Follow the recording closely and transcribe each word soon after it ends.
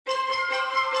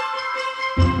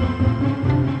Rugby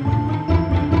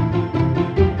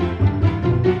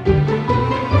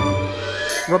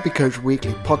Coach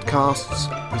Weekly podcasts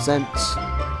presents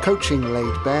Coaching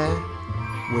Laid Bare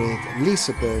with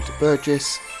Lisa Bird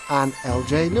Burgess and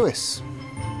LJ Lewis.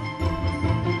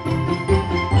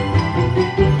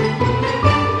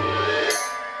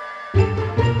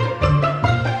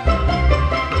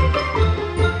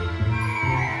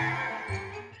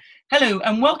 Hello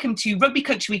and welcome to Rugby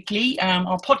Coach Weekly,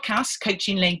 our podcast,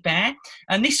 Coaching Laid Bare.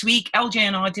 And this week, LJ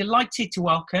and I are delighted to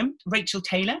welcome Rachel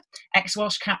Taylor,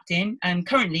 ex-Welsh captain and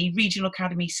currently Regional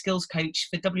Academy Skills Coach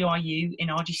for WRU in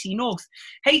RGC North.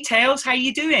 Hey Tails, how are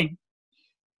you doing?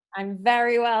 I'm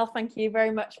very well, thank you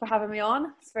very much for having me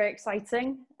on. It's very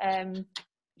exciting.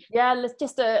 Let's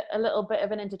just a little bit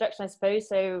of an introduction, I suppose.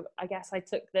 So I guess I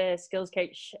took the skills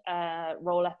coach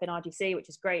role up in RGC, which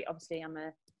is great. Obviously, I'm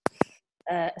a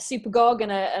super gog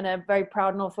and a very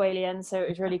proud North Walian, so it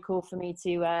was really cool for me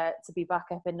to be back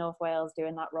up in North Wales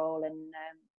doing that role. And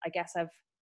I guess I've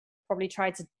probably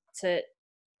tried to I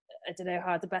don't know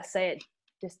how to best say it,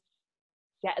 just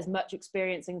get as much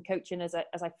experience in coaching as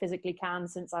I physically can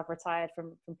since I've retired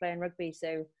from playing rugby.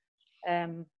 So I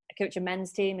coach a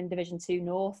men's team in Division 2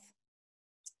 North.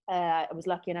 I was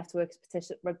lucky enough to work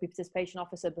as rugby participation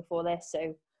officer before this,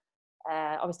 so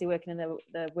obviously working in the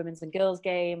women's and girls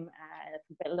game,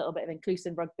 a little bit of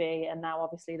inclusive rugby, and now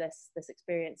obviously this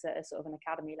experience at a sort of an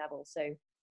academy level. So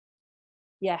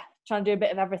yeah, trying to do a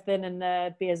bit of everything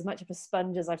and be as much of a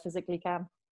sponge as I physically can.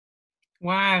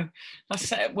 Wow,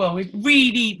 we're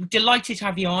really delighted to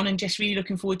have you on and just really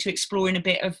looking forward to exploring a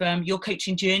bit of your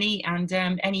coaching journey and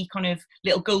any kind of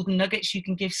little golden nuggets you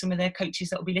can give some of the coaches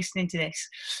that will be listening to this.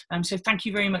 So thank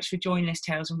you very much for joining us,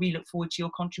 Tails, and really look forward to your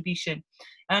contribution.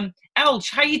 Elge,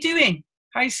 how are you doing?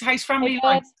 How's family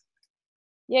life?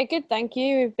 Yeah, good, thank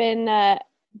you. We've been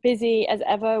busy as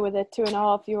ever with a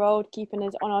 2.5-year-old, keeping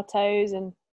us on our toes,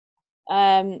 and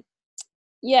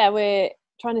we're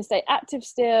trying to stay active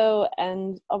still.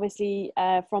 And obviously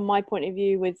from my point of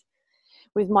view with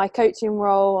my coaching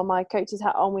role and my coach's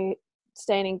hat on, we're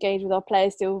staying engaged with our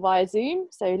players still via Zoom,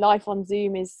 so life on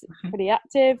Zoom is pretty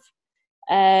active.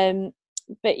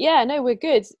 But yeah, no, we're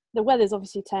good. The weather's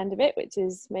obviously turned a bit, which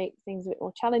is make things a bit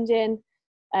more challenging,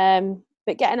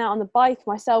 but getting out on the bike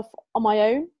myself on my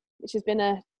own, which has been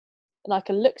a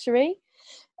luxury,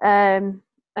 and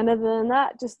other than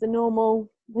that, just the normal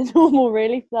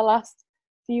really for the last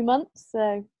few months.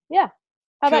 So yeah,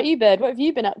 how about you, Bird? What have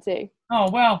you been up to? Oh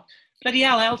well, bloody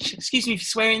hell, Elch, excuse me for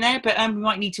swearing there, but we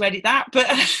might need to edit that. But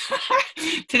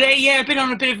today, I've been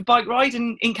on a bit of a bike ride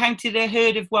and encountered a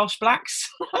herd of Welsh blacks,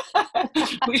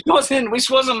 which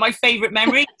wasn't my favourite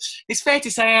memory. It's fair to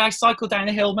say I cycled down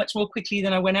the hill much more quickly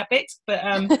than I went up it. But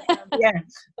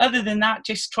other than that,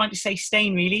 just trying to stay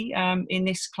sane really in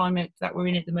this climate that we're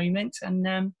in at the moment.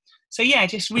 And so yeah,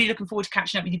 just really looking forward to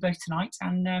catching up with you both tonight.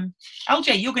 And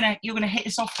LJ, you're gonna hit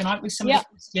us off tonight with some of the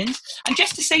questions. And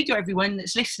just to say to everyone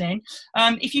that's listening,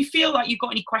 if you feel like you've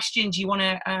got any questions you want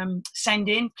to send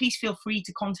in, please feel free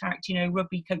to contact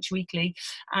Rugby Coach Weekly,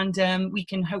 and we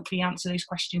can hopefully answer those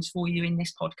questions for you in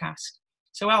this podcast.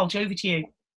 So LJ, over to you.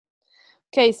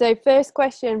 Okay, so first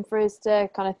question for us to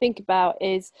kind of think about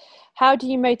is, how do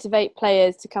you motivate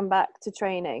players to come back to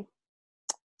training?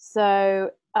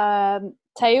 So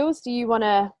Tails, do you want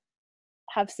to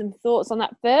have some thoughts on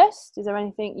that first? Is there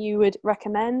anything you would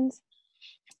recommend?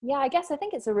 Yeah, I guess I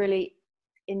think it's a really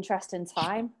interesting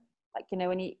time. Like,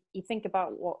 when you think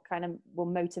about what kind of will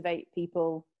motivate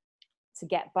people to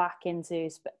get back into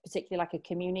particularly like a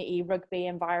community rugby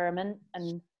environment.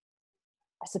 And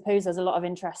I suppose there's a lot of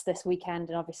interest this weekend,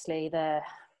 and obviously the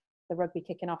rugby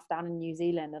kicking off down in New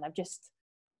Zealand. And I've just,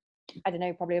 I don't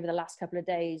know, probably over the last couple of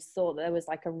days thought there was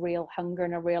like a real hunger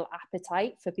and a real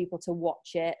appetite for people to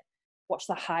watch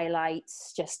the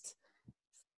highlights, just,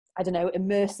 I don't know,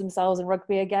 immerse themselves in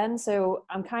rugby again. So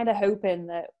I'm kind of hoping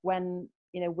that when,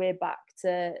 we're back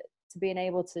to being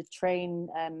able to train,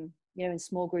 in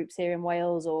small groups here in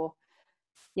Wales, or,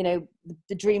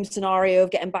 the dream scenario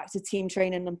of getting back to team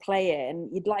training and playing,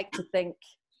 you'd like to think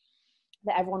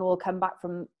that everyone will come back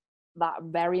from that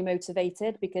very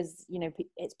motivated, because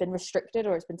it's been restricted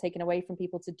or it's been taken away from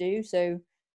people to do. So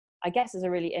I guess it's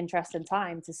a really interesting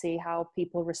time to see how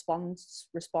people respond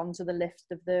to the lift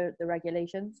of the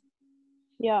regulations.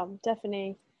 Yeah,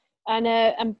 definitely.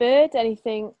 And Bird,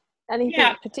 anything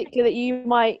particular that you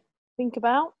might think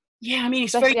about? Yeah, I mean,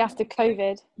 it's especially very after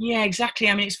COVID. Yeah, exactly.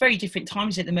 I mean, it's very different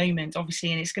times at the moment,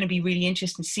 obviously, and it's going to be really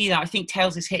interesting to see that. I think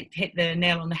Tails has hit the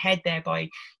nail on the head there by,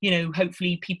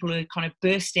 hopefully people are kind of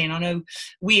bursting. I know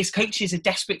we as coaches are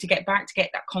desperate to get back, to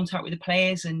get that contact with the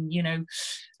players and,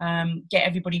 get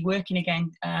everybody working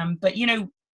again. But,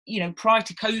 prior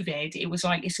to COVID, it was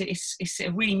like, it's a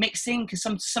really mixed thing because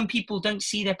some people don't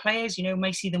see their players,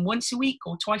 may see them once a week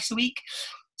or twice a week.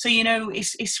 So,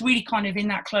 it's really kind of in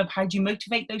that club, how do you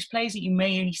motivate those players that you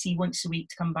may only see once a week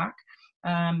to come back,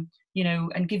 and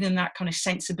give them that kind of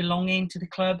sense of belonging to the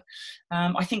club.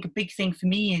 I think a big thing for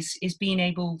me is being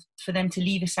able for them to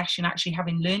leave a session actually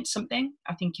having learned something.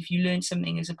 I think if you learn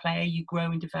something as a player, you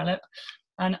grow and develop.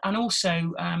 And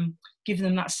also give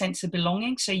them that sense of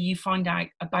belonging. So you find out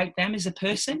about them as a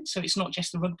person. So it's not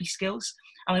just the rugby skills.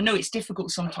 And I know it's difficult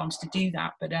sometimes to do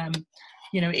that, but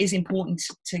it is important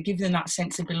to give them that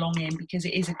sense of belonging because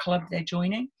it is a club they're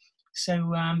joining.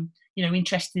 So,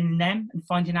 interested in them and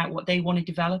finding out what they want to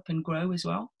develop and grow as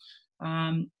well.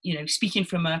 Speaking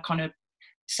from a kind of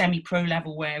semi-pro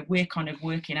level where we're kind of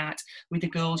working at with the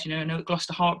girls, I know at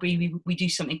Gloucester Hartpury, we do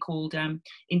something called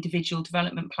individual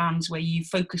development plans where you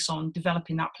focus on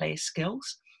developing that player's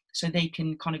skills so they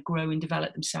can kind of grow and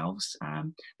develop themselves.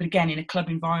 But again, in a club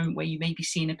environment where you may be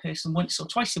seeing a person once or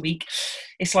twice a week,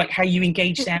 it's like how you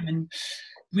engage them and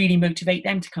really motivate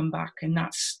them to come back. And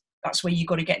that's where you've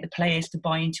got to get the players to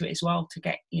buy into it as well to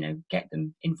get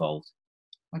them involved.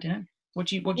 I don't know. What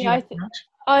do you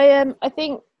I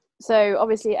think so.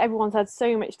 Obviously, everyone's had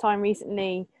so much time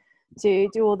recently to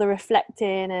do all the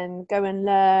reflecting and go and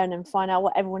learn and find out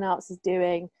what everyone else is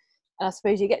doing. And I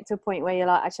suppose you get to a point where you're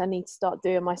like, actually, I need to start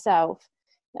doing myself.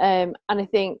 And I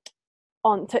think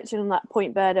on touching on that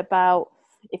point, Bird, about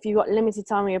if you've got limited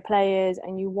time with your players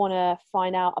and you want to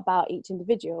find out about each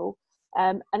individual,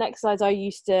 an exercise I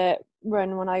used to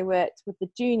run when I worked with the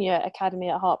junior academy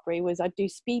at Hartpury was I'd do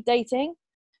speed dating.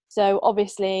 So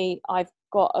obviously I've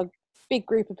got a big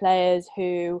group of players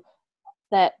who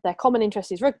their common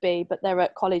interest is rugby, but they're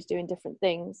at college doing different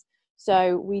things.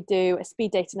 So we do a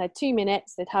speed dating. They'd 2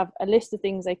 minutes. They'd have a list of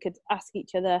things they could ask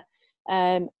each other,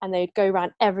 and they'd go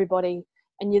around everybody.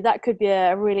 And that could be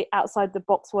a really outside the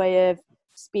box way of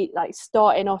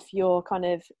starting off your kind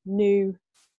of new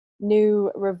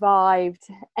revived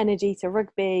energy to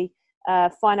rugby.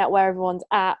 Find out where everyone's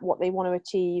at, what they want to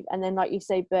achieve, and then, like you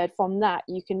say, Bird, from that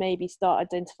you can maybe start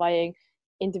identifying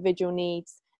individual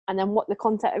needs and then what the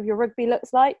content of your rugby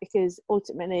looks like, because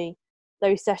ultimately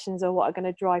those sessions are what are going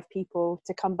to drive people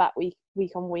to come back week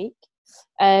on week.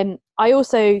 I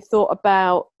also thought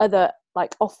about other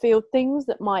off-field things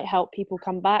that might help people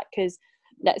come back, because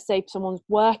let's say someone's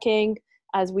working,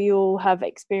 as we all have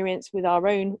experience with our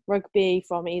own rugby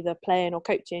from either playing or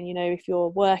coaching. If you're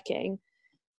working,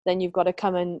 then you've got to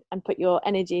come and put your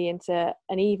energy into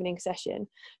an evening session.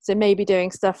 So maybe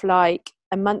doing stuff like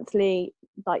a monthly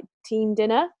team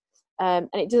dinner. And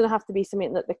it doesn't have to be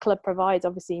something that the club provides.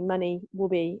 Obviously, money will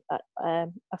be a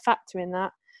factor in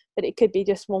that. But it could be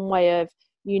just one way of,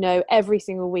 every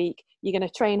single week, you're going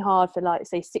to train hard for,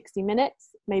 say, 60 minutes.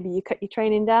 Maybe you cut your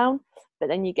training down, but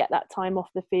then you get that time off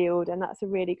the field. And that's a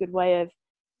really good way of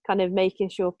kind of making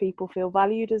sure people feel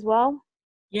valued as well.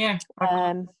 Yeah.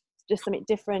 Just something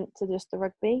different to just the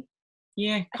rugby.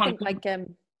 Yeah. I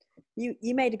think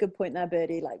you made a good point there,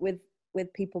 Birdie,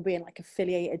 with people being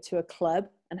affiliated to a club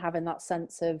and having that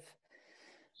sense of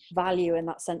value and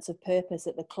that sense of purpose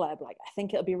at the club. I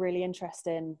think it'll be really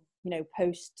interesting,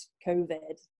 post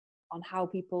COVID, on how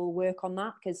people work on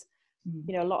that, because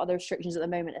a lot of the restrictions at the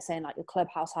moment are saying the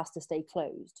clubhouse has to stay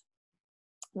closed.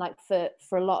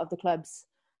 For a lot of the clubs,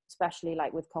 especially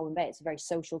with Colwyn Bay, it's a very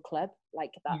social club.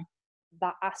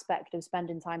 That aspect of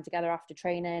spending time together after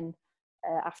training,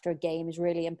 after a game, is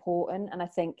really important. And I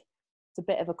think it's a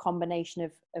bit of a combination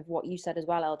of what you said as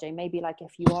well, LJ. Maybe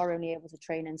if you are only able to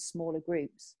train in smaller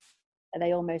groups, are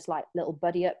they almost like little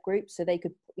buddy up groups, so they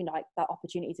could, that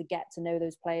opportunity to get to know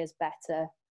those players better.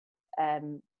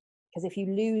 Because if you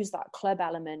lose that club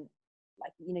element,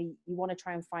 you want to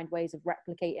try and find ways of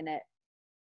replicating it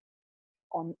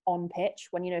on pitch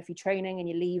when, if you're training and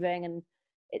you're leaving, and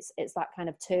it's that kind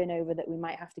of turnover that we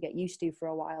might have to get used to for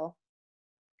a while.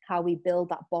 How we build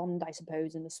that bond, I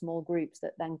suppose, in the small groups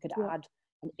that then could add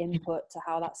an input to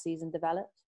how that season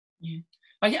develops. Yeah,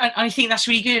 I think that's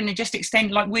really good, and it just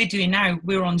extend like we're doing now.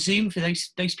 We're on Zoom for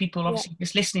those people obviously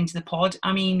just listening to the pod.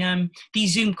 I mean,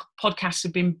 these Zoom podcasts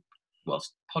have been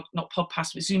not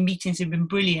podcasts, but Zoom meetings have been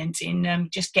brilliant in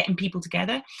just getting people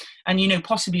together, and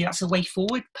possibly that's a way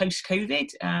forward post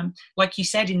COVID. Like you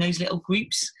said, in those little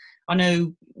groups. I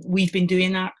know we've been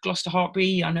doing that, Gloucester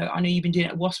Hartbury. I know you've been doing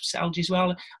it at Wasps, Elge as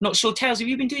well. I'm not sure, Tails, have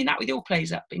you been doing that with your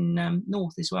players up in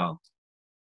North as well?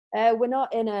 We're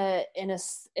not in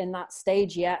that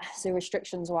stage yet. So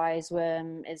restrictions wise,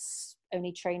 is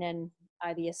only training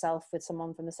either yourself with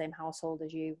someone from the same household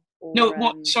as you. Or, no,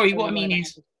 what I mean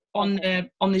is on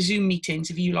the Zoom meetings,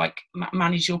 have you like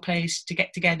managed your players to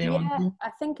get together? Yeah,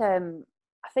 I think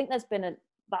that's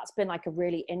been like a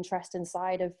really interesting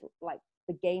side of like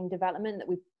the game development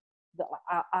that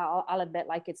I'll admit,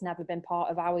 like, it's never been part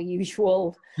of our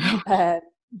usual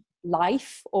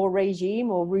life or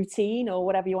regime or routine or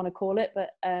whatever you want to call it, but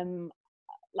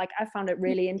like I found it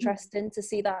really interesting to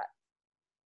see that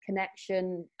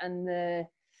connection and I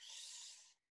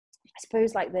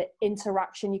suppose like the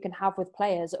interaction you can have with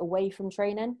players away from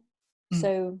training.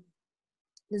 So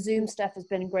the Zoom stuff has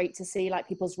been great to see, like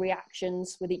people's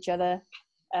reactions with each other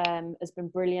has been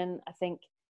brilliant. I think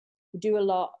we do a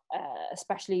lot,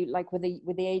 especially like with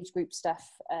the age group stuff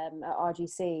at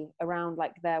RGC around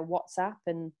like their WhatsApp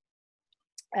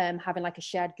and having like a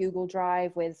shared Google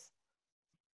Drive with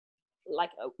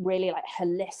like a really like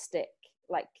holistic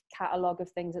like catalogue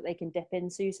of things that they can dip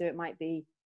into. So it might be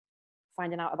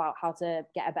finding out about how to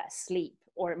get a better sleep,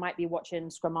 or it might be watching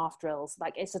Scrum Half drills.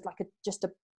 Like it's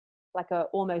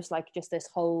almost like just this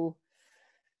whole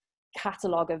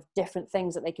catalogue of different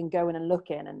things that they can go in and look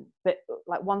in. But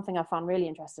like one thing I found really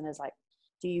interesting is like,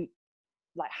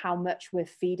 how much we're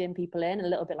feeding people in, a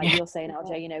little bit like you're saying,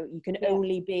 LJ, you can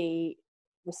only be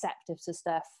receptive to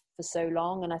stuff for so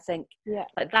long. And I think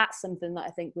like that's something that I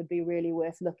think would be really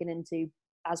worth looking into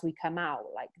as we come out,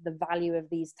 like the value of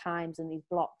these times and these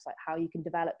blocks, like how you can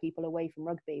develop people away from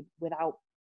rugby without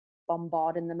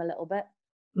bombarding them a little bit.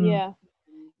 Yeah,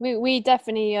 we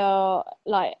definitely are,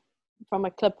 like, from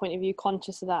a club point of view,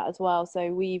 conscious of that as well.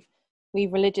 So we've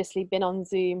religiously been on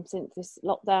Zoom since this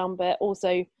lockdown, but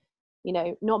also,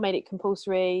 not made it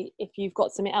compulsory. If you've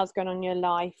got something else going on in your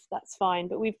life, that's fine.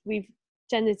 But we've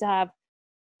tended to have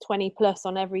 20 plus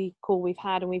on every call we've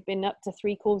had, and we've been up to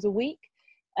 3 calls a week.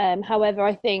 However,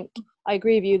 I think I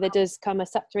agree with you, there does come a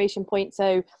saturation point.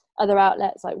 So other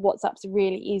outlets like WhatsApp's a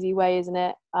really easy way, isn't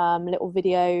it? Little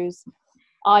videos.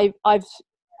 I've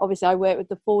obviously I work with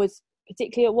the forwards,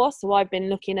 particularly at WAS, so I've been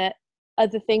looking at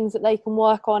other things that they can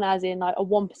work on, as in like a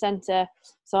 1%er.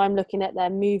 So I'm looking at their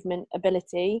movement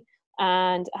ability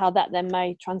and how that then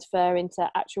may transfer into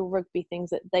actual rugby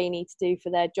things that they need to do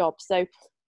for their job. So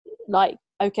like,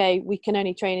 okay, we can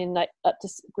only train in like up to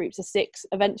groups of 6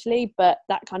 eventually, but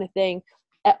that kind of thing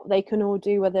they can all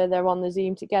do, whether they're on the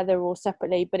Zoom together or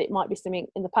separately. But it might be something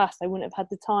in the past I wouldn't have had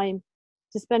the time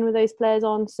to spend with those players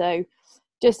on. So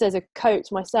just as a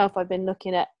coach myself, I've been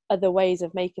looking at other ways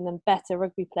of making them better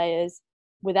rugby players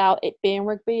without it being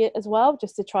rugby as well,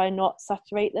 just to try and not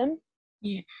saturate them.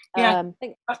 I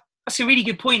think that's a really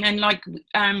good point. And like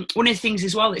one of the things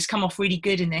as well that's come off really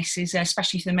good in this is,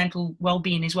 especially for the mental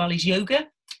well-being as well, is yoga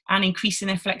and increasing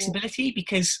their flexibility.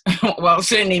 Because well,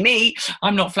 certainly me,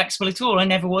 I'm not flexible at all. I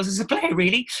never was as a player,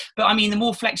 really. But I mean, the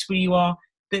more flexible you are,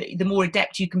 the more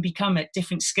adept you can become at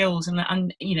different skills,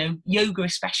 and yoga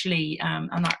especially,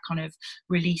 and that kind of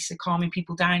release of calming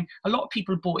people down. A lot of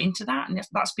people have bought into that, and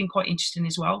that's been quite interesting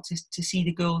as well to see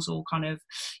the girls all kind of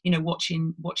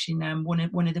watching one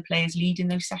of the players leading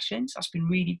those sessions. That's been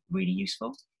really, really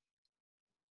useful.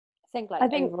 I think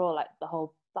overall, like the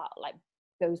whole that like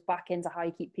goes back into how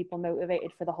you keep people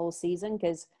motivated for the whole season,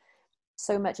 because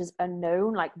so much is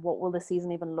unknown. Like, what will the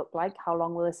season even look like? How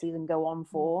long will the season go on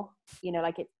for?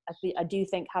 I do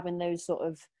think having those sort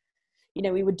of,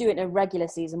 we would do it in a regular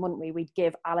season, wouldn't we? We'd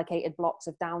give allocated blocks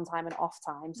of downtime and off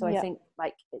time. So I think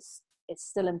like it's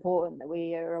still important that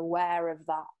we are aware of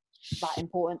that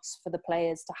importance for the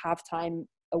players to have time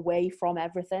away from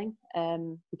everything.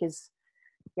 Because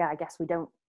I guess we don't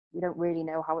really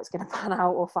know how it's going to pan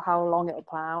out or for how long it'll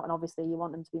pan out. And obviously you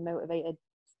want them to be motivated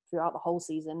throughout the whole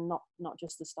season, not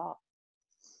just the start.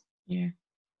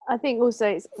 I think also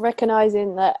it's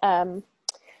recognizing that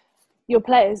your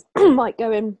players might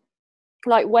go in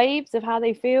like waves of how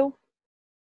they feel.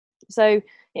 So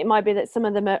it might be that some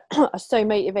of them are so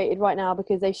motivated right now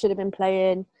because they should have been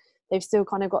playing. They've still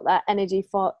kind of got that energy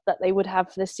that they would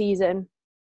have for the season.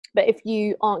 But if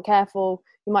you aren't careful,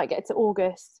 you might get to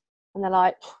August and they're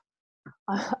like,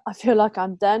 I feel like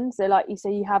I'm done. So like you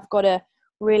say, you have got to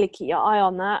really keep your eye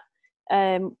on that,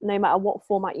 no matter what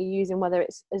format you're using, whether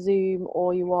it's a Zoom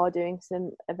or you are doing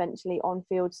some eventually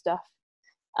on-field stuff.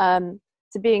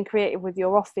 To being creative with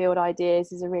your off-field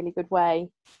ideas is a really good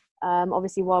way.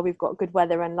 Obviously, while we've got good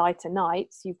weather and lighter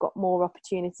nights, you've got more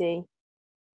opportunity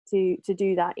to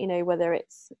do that, whether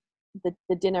it's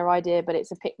the dinner idea, but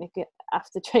it's a picnic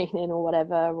after training or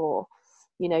whatever, or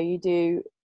you do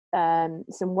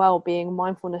some well-being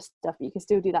mindfulness stuff, but you can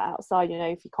still do that outside,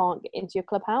 if you can't get into your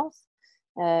clubhouse.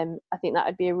 I think that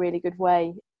would be a really good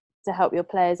way to help your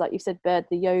players, like you said, Bird,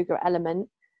 the yoga element,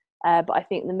 but I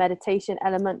think the meditation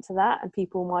element to that, and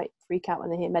people might freak out when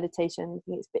they hear meditation, I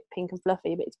think it's a bit pink and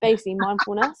fluffy, but it's basically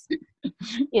mindfulness.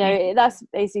 That's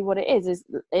basically what it is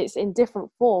it's in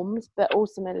different forms, but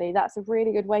ultimately that's a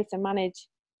really good way to manage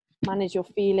your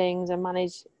feelings and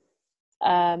manage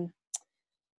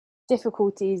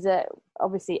difficulties that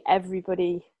obviously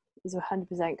everybody is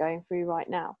 100% going through right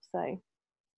now. So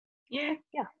yeah,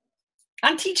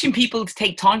 and teaching people to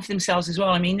take time for themselves as well.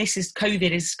 I mean,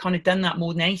 COVID has kind of done that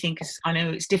more than anything, because I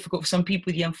know it's difficult for some people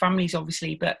with young families,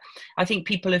 obviously, but I think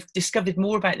people have discovered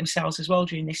more about themselves as well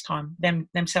during this time,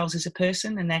 themselves as a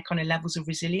person and their kind of levels of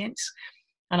resilience.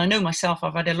 And I know myself,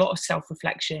 I've had a lot of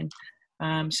self-reflection.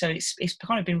 So it's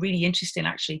kind of been really interesting,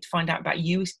 actually, to find out about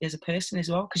you as a person as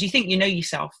well, because you think you know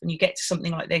yourself and you get to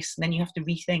something like this and then you have to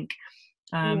rethink.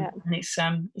 And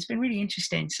it's been really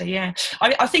interesting. So yeah,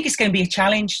 I think it's going to be a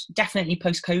challenge, definitely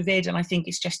post-COVID, and I think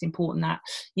it's just important that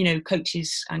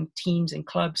coaches and teams and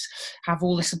clubs have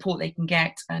all the support they can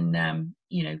get, and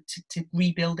to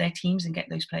rebuild their teams and get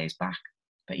those players back.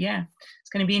 But yeah, it's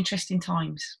going to be interesting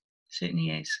times, certainly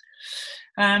is.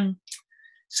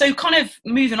 So kind of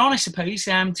moving on, I suppose,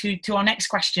 to our next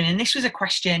question, and this was a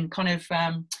question kind of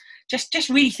just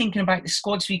really thinking about the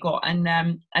squads we got, and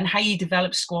how you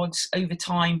develop squads over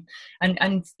time, and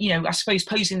I suppose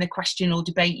posing the question or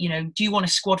debate, do you want a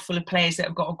squad full of players that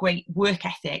have got a great work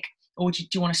ethic, or do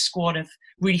you want a squad of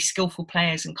really skillful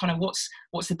players, and kind of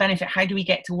what's the benefit? How do we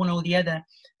get to one or the other?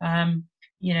 And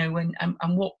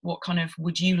what kind of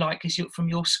would you like from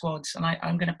your squads? And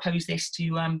I'm going to pose this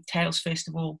to Tails first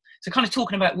of all. So kind of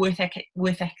talking about work ethic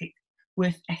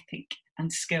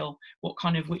and skill.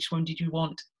 Which one did you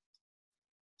want?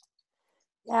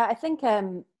 Yeah, I think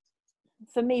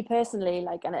for me personally,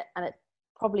 and it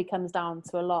probably comes down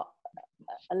to a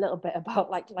little bit about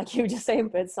like you were just saying,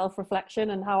 but self-reflection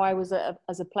and how I was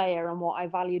as a player and what I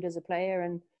valued as a player.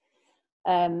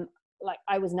 And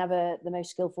I was never the most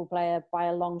skillful player by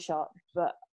a long shot,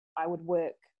 but I would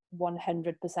work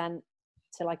 100%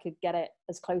 till I could get it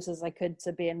as close as I could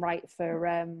to being right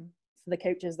for the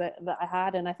coaches that I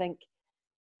had. And I think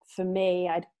for me,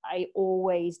 I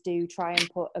always do try and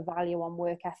put a value on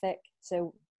work ethic.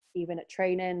 So even at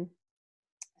training,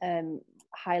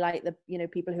 highlight the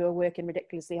people who are working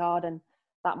ridiculously hard, and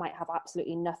that might have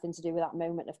absolutely nothing to do with that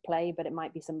moment of play, but it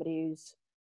might be somebody who's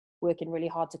working really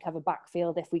hard to cover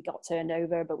backfield if we got turned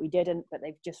over, but we didn't, but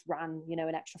they've just ran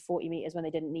an extra 40 meters when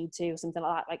they didn't need to, or something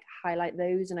like that. Highlight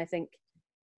those. And I think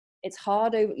it's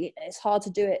hard to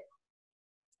do it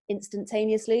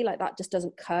instantaneously. That just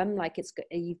doesn't come.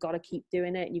 You've got to keep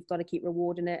doing it, and you've got to keep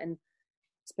rewarding it. And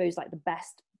I suppose the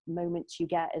best moments you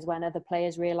get is when other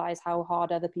players realize how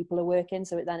hard other people are working,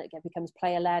 so it becomes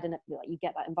player led, and you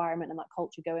get that environment and that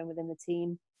culture going within the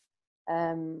team.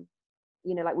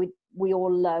 We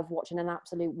all love watching an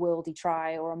absolute worldy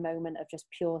try or a moment of just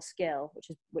pure skill,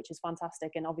 which is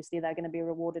fantastic, and obviously they're going to be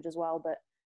rewarded as well. But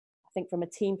I think from a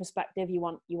team perspective, you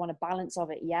want a balance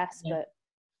of it, yes, yeah. But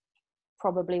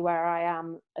probably where I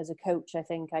am as a coach, I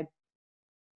think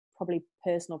probably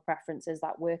personal preference is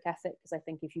that work ethic, because I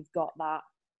think if you've got that,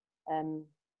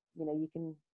 you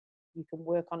can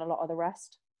work on a lot of the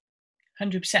rest.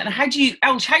 100%. And how do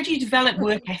you develop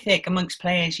work ethic amongst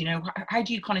players? How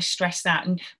do you kind of stress that?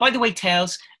 And by the way,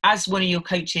 Tails, as one of your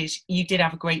coaches, you did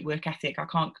have a great work ethic.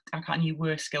 You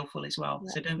were skillful as well.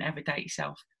 Yeah. So don't ever doubt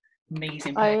yourself.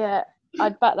 Amazing.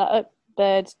 I'd back that up,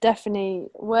 Bird. Definitely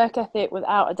work ethic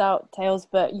without a doubt, Tails,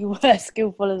 but you were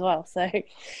skillful as well. So,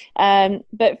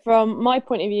 but from my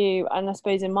point of view, and I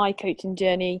suppose in my coaching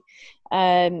journey,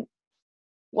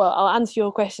 well, I'll answer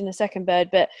your question in a second, Bird,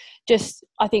 but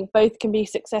I think both can be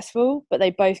successful, but they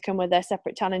both come with their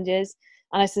separate challenges.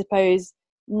 And I suppose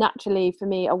naturally for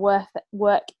me, a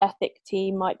work ethic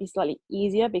team might be slightly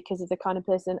easier because of the kind of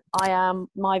person I am,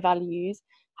 my values.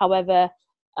 However,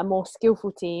 a more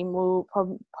skillful team will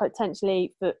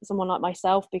potentially, for someone like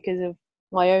myself, because of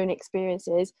my own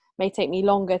experiences, may take me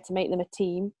longer to make them a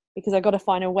team, because I've got to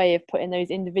find a way of putting those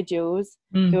individuals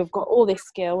who have got all this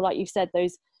skill, like you said,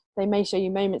 they may show you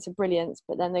moments of brilliance,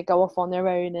 but then they go off on their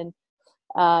own, and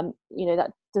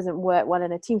that doesn't work well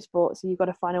in a team sport. So you've got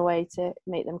to find a way to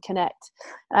make them connect.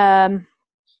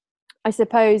 I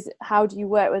suppose, how do you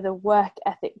work with a work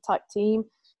ethic type team?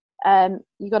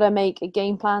 You've got to make a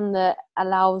game plan that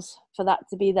allows for that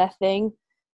to be their thing.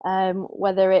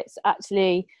 Whether it's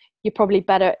actually, you're probably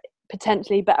better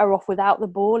potentially better off without the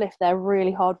ball if they're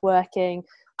really hard working,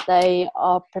 they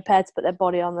are prepared to put their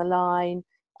body on the line.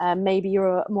 Maybe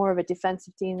you're more of a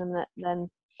defensive team than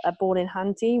a ball in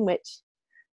hand team, which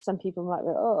some people might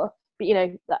go, oh, but you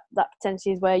know, that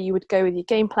potentially is where you would go with your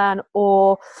game plan.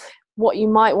 Or what you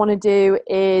might want to do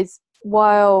is,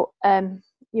 while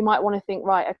you might want to think,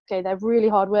 right, okay, they're really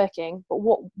hard working, but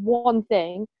what one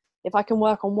thing, if I can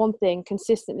work on one thing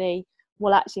consistently,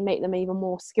 will actually make them even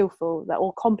more skillful, that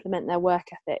will complement their work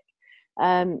ethic.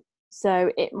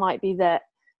 So it might be that,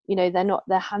 you know,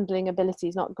 their handling ability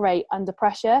is not great under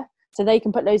pressure, so they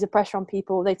can put loads of pressure on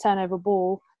people, they turn over a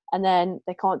ball, and then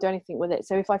they can't do anything with it.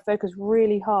 So if I focus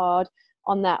really hard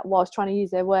on that whilst trying to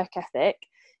use their work ethic,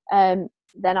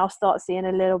 then I'll start seeing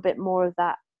a little bit more of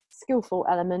that skillful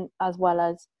element as well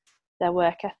as their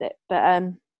work ethic. But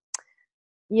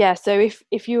yeah, so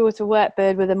if you were to work,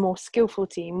 Bird, with a more skillful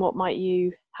team,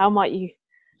 how might you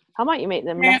make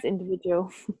them less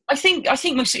individual? I think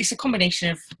mostly it's a combination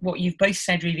of what you've both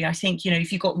said, really. I think, you know,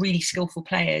 if you've got really skillful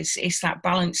players, it's that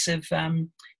balance of,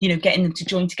 you know, getting them to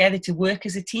join together to work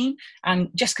as a team. And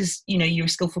just because, you know, you're a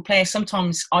skillful player,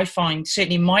 sometimes I find,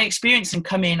 certainly in my experience, and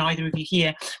come in either of you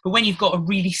here, but when you've got a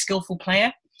really skillful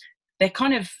player, they're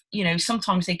kind of, you know,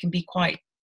 sometimes they can be quite,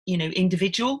 you know,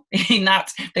 individual in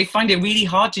that they find it really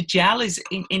hard to gel as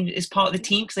part of the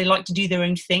team, because they like to do their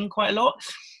own thing quite a lot.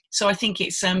 So I think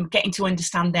it's getting to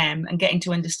understand them and getting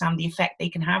to understand the effect they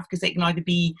can have, because they can either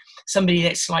be somebody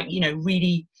that's like, you know,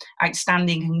 really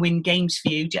outstanding and win games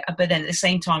for you, but then at the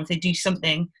same time, if they do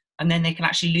something and then they can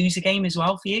actually lose a game as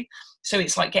well for you. So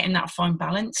it's like getting that fine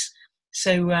balance.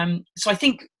 So I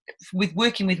think with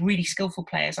working with really skillful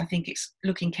players, I think it's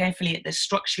looking carefully at the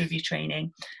structure of your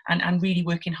training and really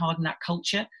working hard on that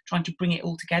culture, trying to bring it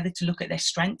all together to look at their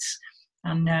strengths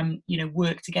and, you know,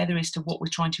 work together as to what we're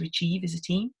trying to achieve as a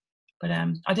team. But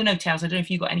I don't know, Tales, I don't know if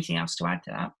you've got anything else to add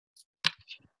to that.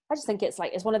 I just think it's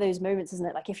one of those moments, isn't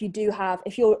it? Like if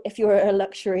you're a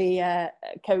luxury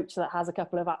coach that has a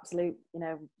couple of absolute, you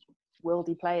know,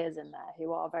 worldy players in there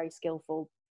who are very skillful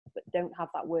but don't have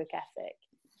that work ethic,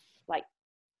 like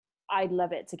I'd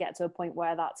love it to get to a point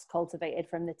where that's cultivated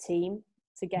from the team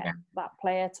to get that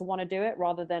player to want to do it,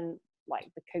 rather than like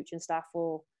the coaching staff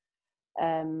or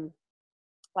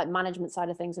like management side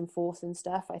of things enforcing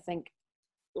stuff. I think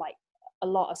like a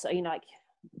lot of, you know,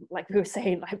 like we were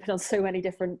saying, I've been on so many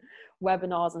different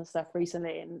webinars and stuff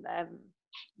recently, and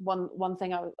one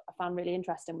thing I found really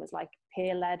interesting was like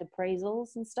peer-led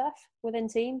appraisals and stuff within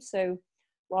teams. So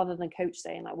rather than coach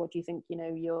saying like, what do you think, you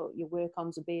know, your work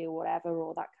ons would be or whatever,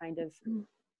 or that kind of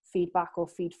feedback or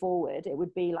feed forward, it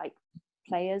would be like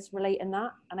players relating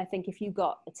that. And I think if you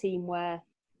got a team where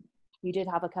you did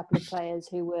have a couple of players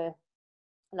who were,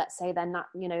 let's say they're not,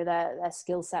 you know, their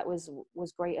skill set was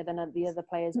greater than the other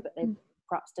players, but they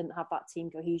perhaps didn't have that team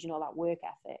cohesion or that work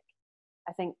ethic,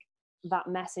 I think that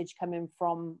message coming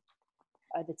from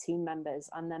the team members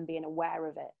and then being aware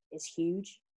of it is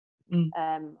huge.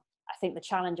 I think the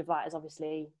challenge of that is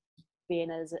obviously being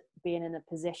in a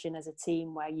position as a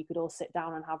team where you could all sit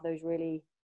down and have those really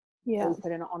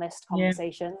open and honest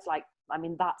conversations. Like, I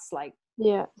mean, that's like,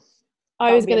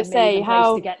 I was going to say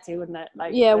how to get to, wouldn't it?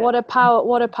 Like, what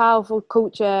a powerful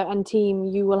culture and team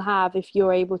you will have if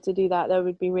you're able to do that. That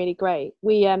would be really great.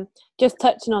 We just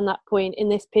touching on that point, in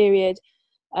this period,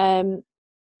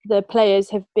 the players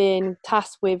have been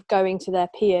tasked with going to their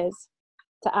peers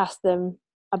to ask them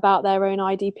about their own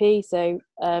IDP. So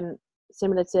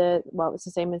similar to, well, it's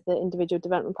the same as the individual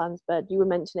development plans, but you were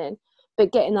mentioning,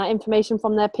 but getting that information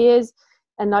from their peers.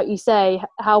 And like you say,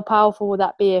 how powerful would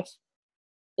that be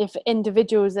if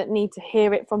individuals that need to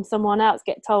hear it from someone else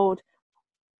get told,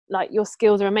 like, your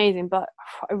skills are amazing, but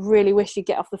I really wish you'd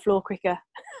get off the floor quicker.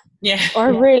 Or I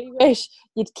really wish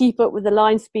you'd keep up with the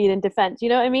line speed and defense. You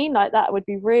know what I mean? Like, that would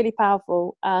be really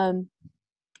powerful.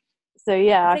 So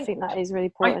yeah, I think that is really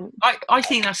important. I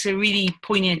think that's a really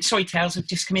poignant. Sorry, Tales, I've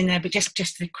just come in there, but just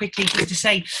to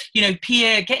say, you know,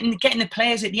 peer getting the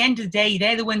players, at the end of the day,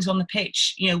 they're the ones on the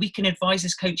pitch. You know, we can advise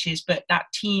as coaches, but that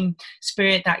team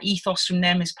spirit, that ethos from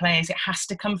them as players, it has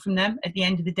to come from them at the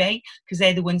end of the day, because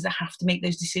they're the ones that have to make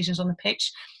those decisions on the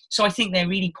pitch. So I think they're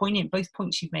really poignant, both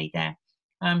points you've made there.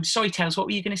 Sorry, Tales, what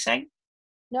were you going to say?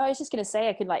 No, I was just going to say,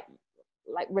 I could like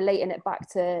relating it back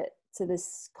to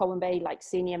this Colwyn Bay like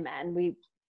senior men, we,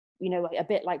 you know, a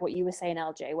bit like what you were saying,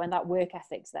 LJ, when that work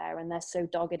ethic's there and they're so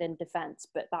dogged in defence,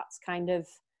 but that's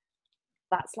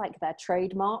like their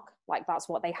trademark, like that's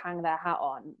what they hang their hat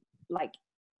on, like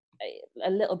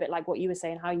a little bit like what you were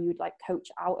saying, how you would like coach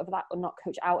out of that, or not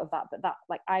coach out of that, but that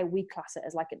like we class it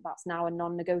as like that's now a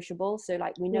non-negotiable. So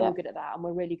like we know we're good at that and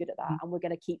we're really good at that and we're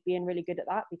going to keep being really good at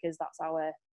that because that's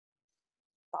our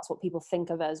that's what people think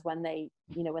of us when they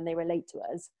relate to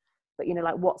us. But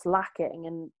like what's lacking,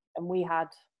 and we had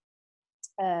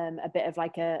a bit of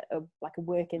like a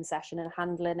working session, and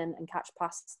handling and catch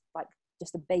pass, like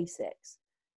just the basics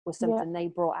was something they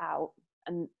brought out,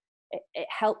 and it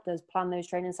helped us plan those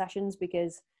training sessions,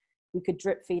 because we could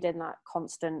drip feed in that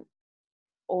constant,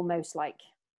 almost like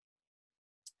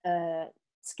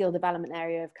skill development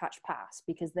area of catch pass,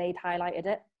 because they'd highlighted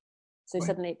it. So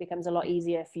suddenly it becomes a lot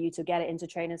easier for you to get it into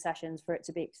training sessions for it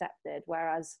to be accepted,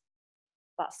 whereas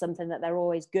that's something that they're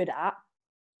always good at.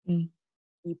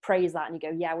 You praise that and you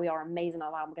go, yeah, we are amazing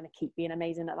at that, we're going to keep being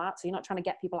amazing at that. So you're not trying to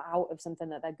get people out of something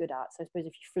that they're good at. So I suppose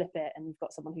if you flip it and you've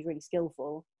got someone who's really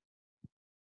skillful,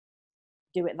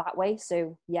 do it that way.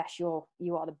 So yes, you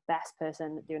are the best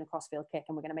person at doing a crossfield kick,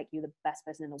 and we're going to make you the best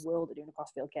person in the world at doing a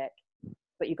crossfield kick,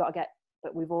 but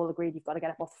we've all agreed you've got to get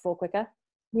up off the floor quicker.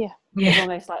 It's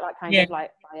almost like that kind of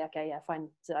like, oh, okay, yeah, fine.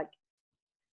 So like,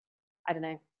 I don't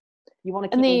know, you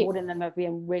want to keep rewarding them of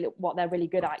being really what they're really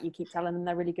good at. You keep telling them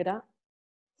they're really good at.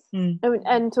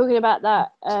 And talking about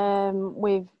that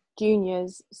with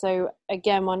juniors, so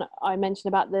again, when I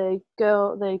mentioned about the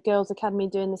girls academy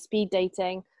doing the speed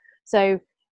dating, so,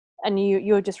 and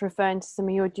you're just referring to some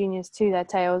of your juniors too, their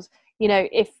tails,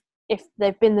 if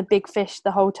they've been the big fish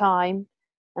the whole time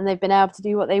and they've been able to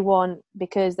do what they want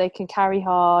because they can carry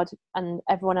hard and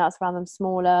everyone else around them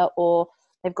smaller, or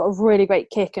they've got a really great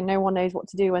kick and no one knows what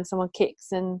to do when someone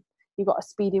kicks and you've got a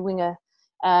speedy winger.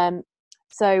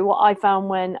 So what I found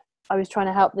when I was trying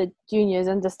to help the juniors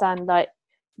understand, like,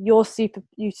 your super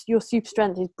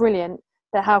strength is brilliant,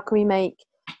 but how can we make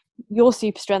your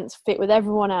super strengths fit with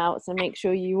everyone else and make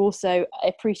sure you also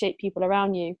appreciate people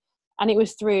around you? And it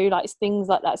was through like things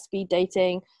like that speed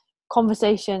dating,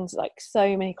 conversations, like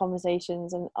so many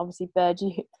conversations. And obviously, Bird,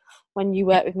 when you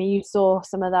worked with me, you saw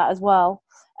some of that as well.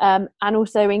 And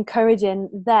also encouraging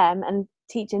them and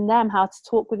teaching them how to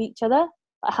talk with each other.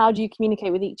 Like, how do you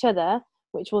communicate with each other,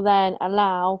 which will then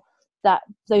allow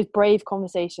those brave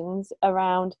conversations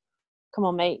around, come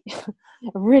on, mate,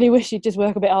 I really wish you'd just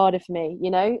work a bit harder for me,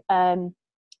 and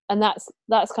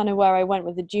that's kind of where I went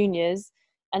with the juniors.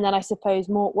 And then I suppose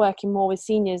working more with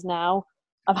seniors now,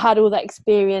 I've had all that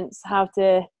experience how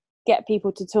to get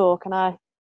people to talk, and I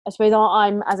suppose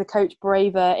I'm, as a coach,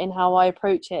 braver in how I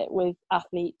approach it with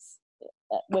athletes,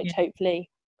 which hopefully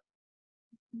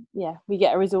we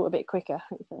get a result a bit quicker,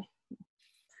 hopefully.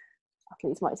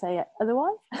 Athletes might say it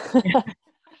otherwise.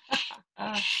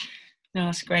 No,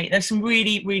 that's great. There's some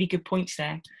really, really good points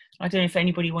there. I don't know if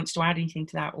anybody wants to add anything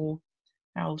to that, or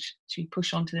else should we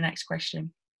push on to the next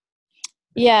question?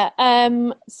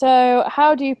 So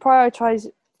how do you prioritize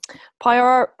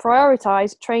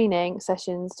training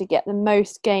sessions to get the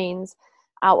most gains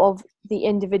out of the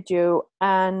individual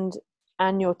and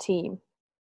your team?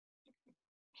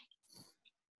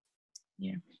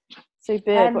 So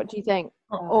Bird, what do you think?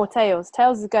 Or Tails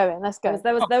is going. Let's go.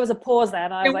 There was a pause there,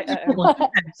 and I was like,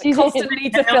 she's constantly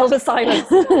need to fill the silence.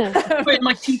 Putting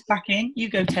my teeth back in. You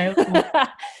go, Tails.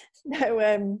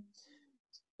 No,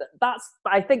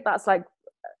 I think that's like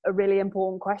a really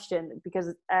important question,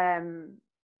 because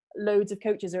loads of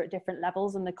coaches are at different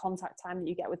levels, and the contact time that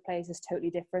you get with players is totally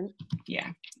different.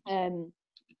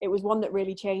 It was one that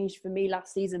really changed for me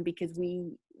last season, because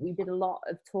we did a lot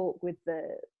of talk with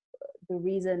the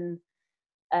reason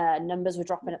numbers were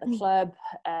dropping at the club,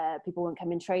 people weren't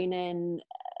coming training,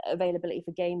 availability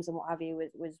for games and what have you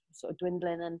was sort of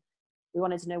dwindling, and we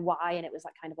wanted to know why. And it was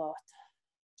like kind of,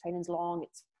 training's long,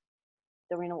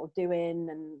 don't really know what we're doing.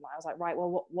 And I was like, right,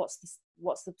 well, what's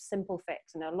the simple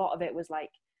fix? And a lot of it was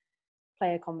like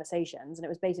player conversations, and it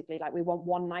was basically like, we want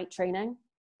one night training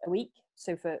a week.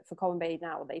 So for Colwyn Bay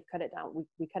now, they've cut it down.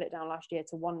 We cut it down last year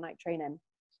to one night training.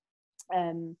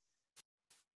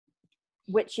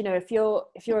 Which, if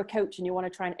you're a coach and you want to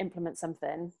try and implement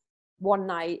something, one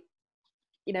night,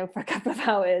 for a couple of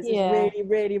hours is really,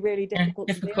 really, really difficult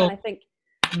to do. And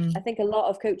I think a lot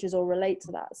of coaches will relate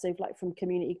to that. So like from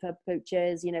community club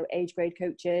coaches, age grade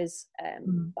coaches,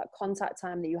 that contact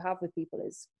time that you have with people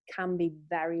can be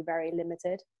very, very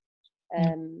limited.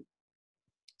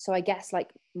 So I guess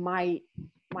like my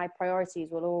priorities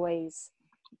will always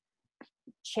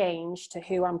change to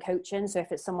who I'm coaching. So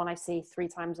if it's someone I see 3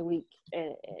 times a week,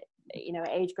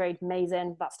 age grade,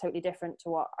 amazing, that's totally different to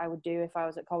what I would do if I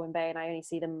was at Colwyn Bay and I only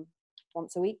see them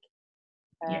once a week.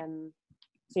 So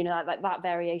like that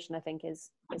variation, I think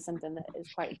is something that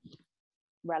is quite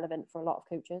relevant for a lot of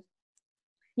coaches.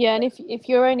 And if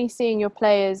you're only seeing your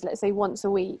players, let's say once a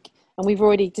week, and we've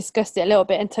already discussed it a little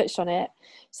bit and touched on it,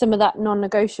 some of that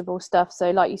non-negotiable stuff,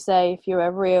 so like you say, if you're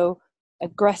a real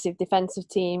aggressive defensive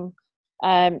team,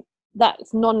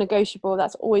 that's non-negotiable.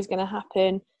 That's always going to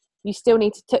happen. You still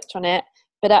need to touch on it,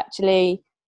 but actually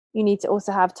you need to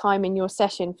also have time in your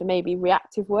session for maybe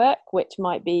reactive work, which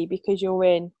might be because you're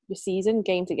in your season,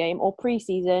 game to game, or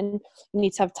pre-season. You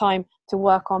need to have time to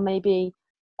work on maybe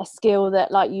a skill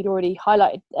that, like you'd already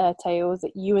highlighted, Tails,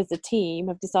 that you as a team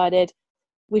have decided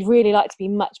we'd really like to be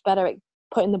much better at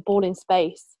putting the ball in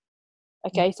space.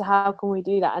 Okay, so how can we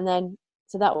do that? And then,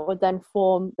 so that would then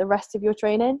form the rest of your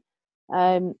training.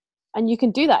 And you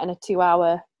can do that in a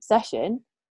 2-hour session.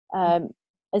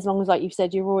 As long as, like you've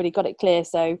said, you've already got it clear.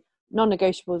 So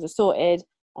non-negotiables are sorted.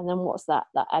 And then what's that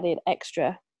added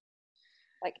extra?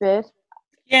 Like good.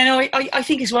 Yeah, no, I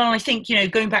think as well. And I think,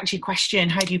 going back to your question,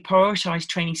 how do you prioritise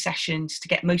training sessions to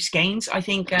get most gains? I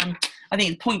think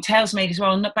the point Tails made as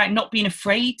well about not being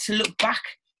afraid to look back.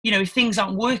 If things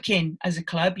aren't working as a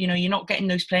club, you're not getting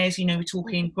those players, we're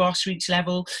talking grassroots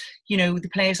level, the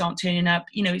players aren't turning up,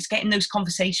 it's getting those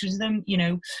conversations with them,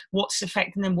 what's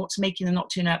affecting them, what's making them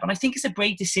not turn up. And I think it's a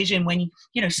brave decision when,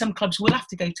 some clubs will have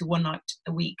to go to one night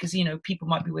a week because, people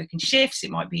might be working shifts.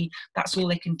 It might be that's all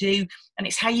they can do. And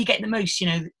it's how you get the most,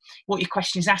 what your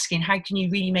question is asking, how can you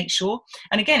really make sure?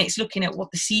 And again, it's looking at what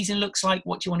the season looks like,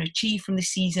 what do you want to achieve from the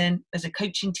season as a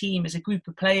coaching team, as a group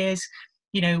of players,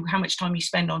 how much time you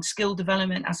spend on skill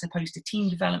development as opposed to team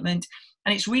development.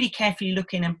 And it's really carefully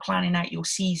looking and planning out your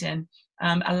season,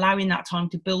 allowing that time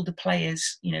to build the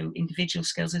players, individual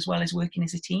skills as well as working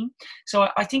as a team. So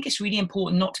I think it's really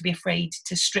important not to be afraid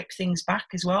to strip things back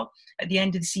as well at the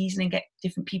end of the season and get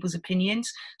different people's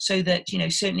opinions so that,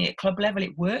 certainly at club level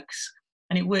it works.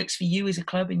 And it works for you as a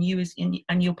club and you as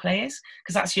and your players,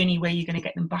 because that's the only way you're going to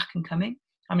get them back and coming.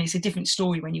 I mean, it's a different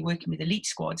story when you're working with elite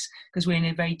squads because we're in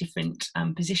a very different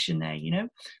position there,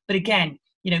 But again,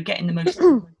 getting the most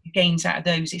gains out of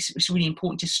those, it's really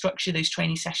important to structure those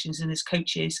training sessions and as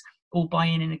coaches all buy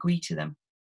in and agree to them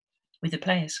with the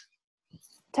players.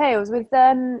 Tails, with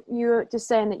them, you were just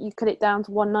saying that you cut it down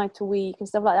to one night a week and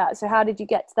stuff like that. So how did you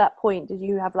get to that point? Did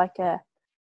you have like a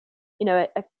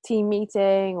team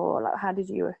meeting, or like how did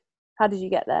you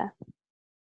get there?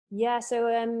 Yeah, so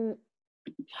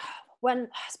when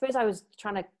I suppose I was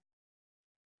trying to,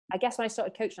 I guess when I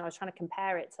started coaching, I was trying to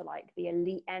compare it to like the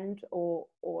elite end or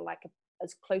like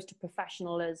as close to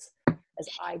professional as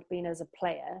I'd been as a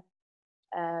player,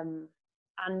 and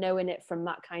knowing it from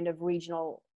that kind of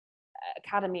regional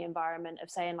academy environment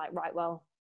of saying like, right, well,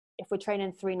 if we're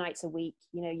training 3 nights a week,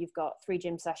 you've got 3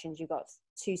 gym sessions, you've got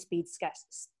 2 speed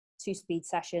sessions.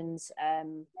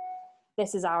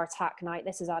 This is our attack night.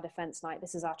 This is our defense night.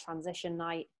 This is our transition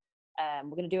night.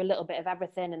 We're going to do a little bit of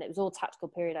everything, and it was all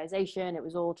tactical periodization. It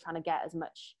was all trying to get as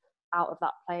much out of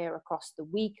that player across the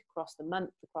week, across the month,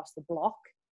 across the block.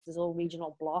 This is all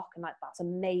regional block, and that's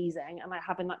amazing. And like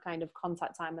having that kind of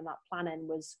contact time and that planning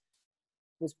was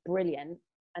brilliant.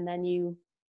 And then you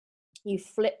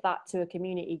flip that to a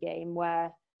community game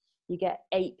where you get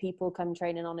 8 people come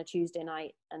training on a Tuesday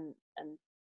night and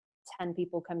 10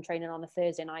 people come training on a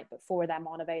Thursday night, but 4 of them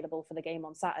aren't available for the game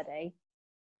on Saturday.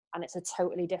 And it's a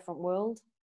totally different world.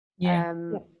 Yeah.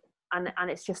 And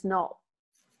it's just not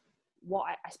what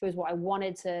I suppose what I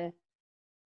wanted to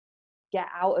get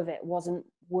out of it wasn't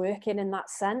working in that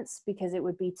sense, because it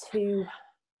was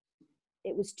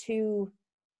too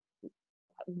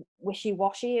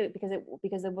wishy-washy, because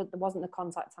there wasn't the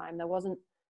contact time. There wasn't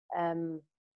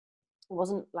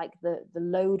like the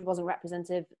load wasn't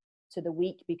representative to the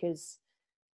week, because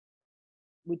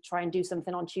we'd try and do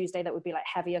something on Tuesday that would be like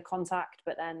heavier contact,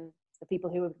 but then the people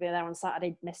who would be there on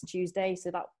Saturday missed Tuesday,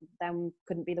 so that then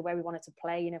couldn't be the way we wanted to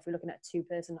play. If we're looking at a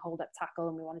 2-person hold up tackle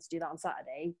and we wanted to do that on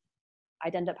Saturday,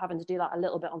 I'd end up having to do that a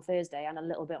little bit on Thursday and a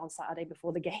little bit on Saturday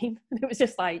before the game. It was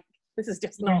just like, this is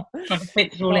just not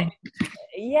fit all in.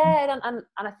 Yeah, and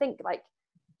I think like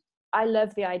I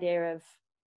love the idea of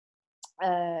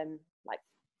like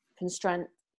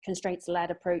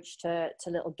constraints-led approach to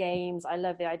little games. I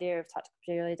love the idea of tactical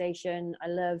periodization. I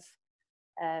love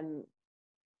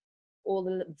all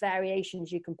the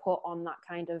variations you can put on that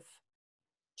kind of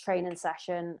training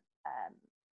session.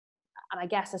 And I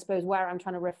guess, I suppose, where I'm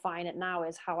trying to refine it now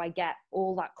is how I get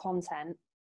all that content.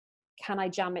 Can I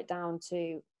jam it down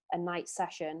to a night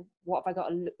session? What have I got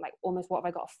to what have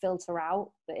I got to filter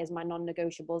out that is my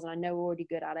non-negotiables, and I know we're already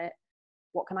good at it?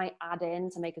 What can I add in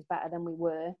to make us better than we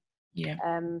were? Yeah.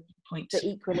 Points. But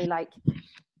equally, like,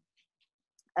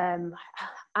 I'm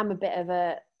a bit of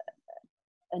a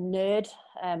nerd.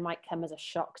 Might come as a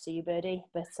shock to you, Birdie,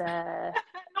 but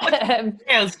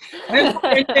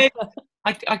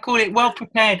I call it well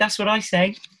prepared. That's what I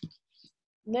say.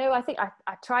 No, I think I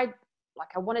tried. Like,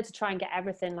 I wanted to try and get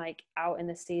everything like out in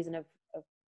this season of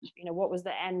you know, what was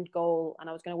the end goal, and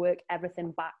I was going to work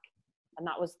everything back. And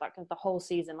that was like the whole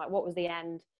season. Like, what was the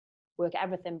end? Work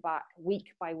everything back,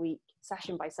 week by week,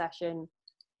 session by session,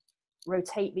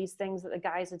 rotate these things that the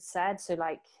guys had said. So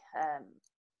like,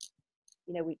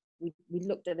 you know, we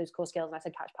looked at those core skills, and I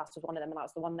said catch pass was one of them, and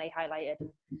that's the one they highlighted.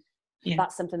 And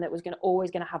that's something that was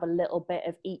always going to have a little bit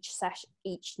of each session,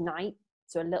 each night.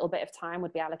 So a little bit of time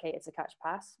would be allocated to catch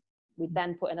pass. We'd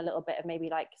then put in a little bit of maybe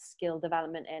like skill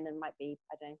development in, and might be,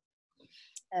 I don't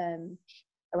know,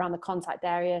 around the contact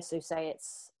area. So say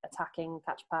it's attacking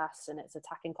catch pass and it's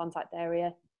attacking contact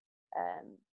area.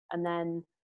 And then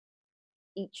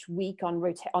each week on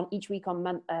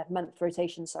month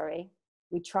rotation,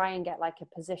 we try and get like a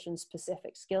position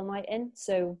specific skill night in.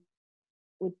 So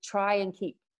we try and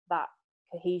keep that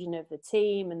cohesion of the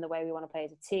team and the way we want to play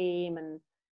as a team, and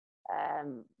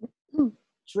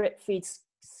drip feeds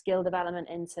skill development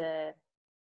into,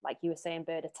 like you were saying,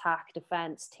 Bird, attack,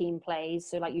 defense, team plays.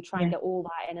 So like you try and get all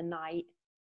that in a night,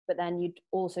 but then you'd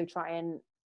also try and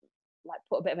like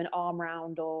put a bit of an arm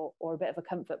round or a bit of a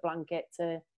comfort blanket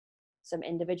to some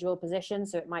individual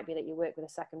positions. So it might be that you work with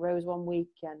a second rows one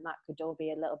week, and that could all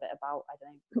be a little bit about, I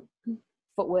don't know,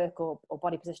 footwork or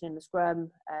body position in the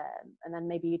scrum. And then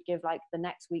maybe you'd give like the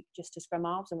next week just to scrum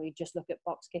halves, and we'd just look at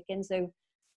box kicking. So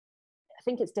I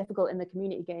think it's difficult in the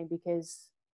community game because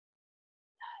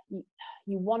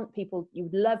you want people,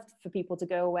 you'd love for people to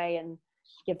go away and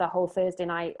give that whole Thursday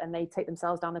night and they take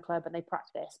themselves down the club and they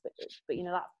practice, but you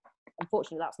know, that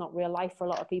unfortunately that's not real life for a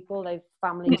lot of people. They've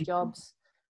families, jobs,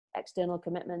 external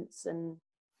commitments, and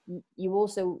you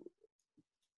also,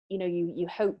 you know, you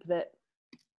hope that,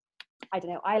 I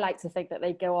don't know, I like to think that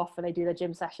they go off and they do their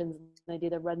gym sessions and they do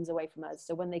their runs away from us,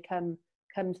 so when they come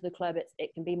to the club,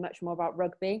 it can be much more about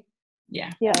rugby.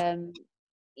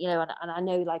 You know, and I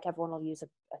know like everyone will use a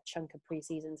chunk of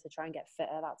pre-season to try and get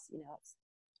fitter. That's, you know, that's,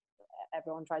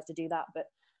 everyone tries to do that, but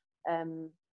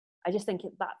I just think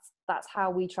that's how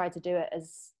we try to do it,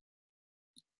 as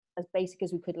basic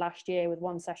as we could last year, with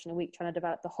one session a week, trying to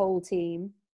develop the whole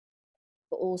team,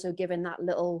 but also giving that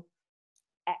little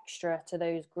extra to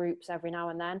those groups every now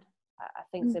and then. I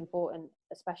think it's important,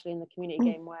 especially in the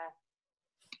community game, where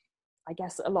I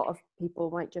guess a lot of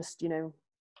people might just, you know,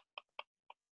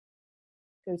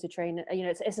 go to train. You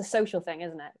know, it's a social thing,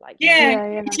 isn't it? Like,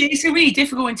 it's a really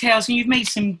difficult one, Tails, and you've made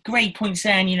some great points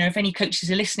there. And you know, if any coaches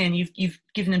are listening, you've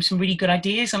given them some really good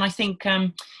ideas. And I think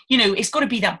you know, it's got to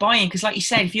be that buy-in, because like you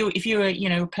said, if you're a, you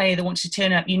know, a player that wants to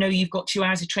turn up, you know, you've got 2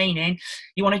 hours of training,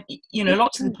 you want to, you know,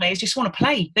 lots of the players just want to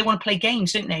play. They want to play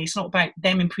games, don't they? It's not about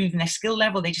them improving their skill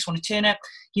level. They just want to turn up,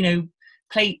 you know,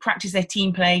 play, practice their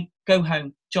team play, go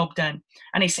home, job done.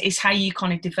 And it's how you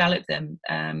kind of develop them,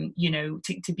 you know,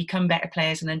 to become better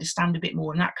players and understand a bit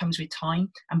more. And that comes with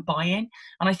time and buy-in.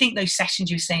 And I think those sessions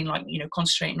you were saying, like, you know,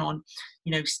 concentrating on,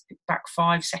 you know, back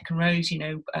 5, second rows, you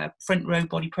know, front row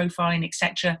body profiling,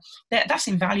 etc., that's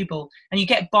invaluable. And you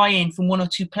get buy-in from 1 or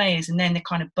 2 players, and then the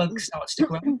kind of bug starts to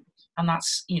grow. And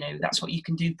that's, you know, that's what you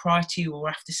can do prior to or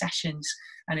after sessions.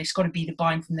 And it's got to be the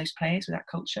buy-in from those players with that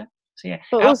culture. So yeah,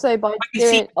 but also by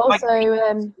doing,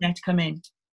 to come in.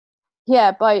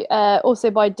 Yeah, by also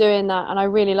by doing that, and I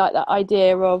really like that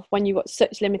idea of when you've got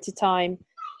such limited time,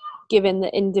 giving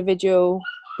the individual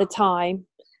the time.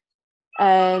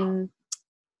 I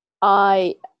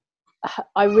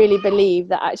really believe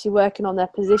that actually working on their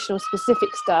positional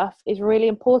specific stuff is really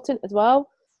important as well.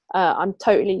 I'm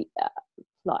totally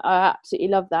I absolutely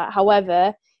love that.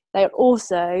 However, they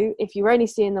also, if you're only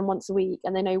seeing them once a week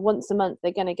and they know once a month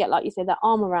they're going to get, like you said, that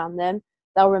arm around them,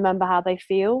 they'll remember how they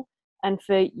feel. And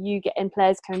for you getting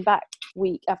players coming back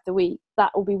week after week,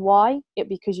 that will be why.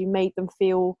 Because you made them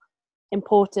feel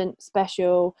important,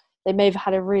 special. They may have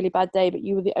had a really bad day, but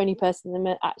you were the only person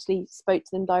that actually spoke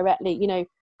to them directly. You know,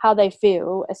 how they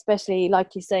feel, especially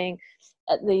like you're saying,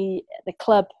 at the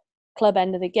club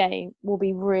end of the game, will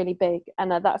be really big. And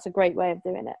that's a great way of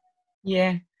doing it.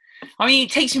 Yeah. I mean, it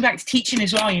takes me back to teaching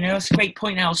as well, you know. That's a great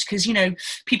point, Els, because, you know,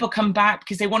 people come back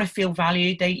because they want to feel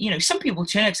valued. They, you know, some people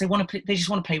turn up because they just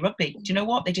want to play rugby. Do you know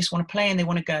what? They just want to play and they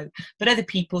want to go. But other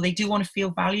people, they do want to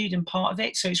feel valued and part of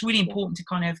it. So it's really important to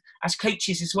kind of, as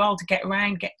coaches as well, to get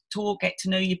around, get to talk, get to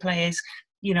know your players.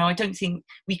 You know, I don't think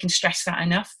we can stress that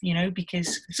enough, you know,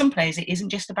 because for some players, it isn't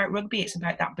just about rugby. It's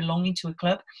about that belonging to a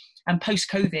club. And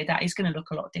post-COVID, that is going to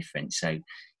look a lot different. So,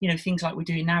 you know, things like we're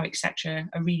doing now, etc.,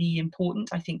 are really important,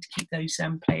 I think, to keep those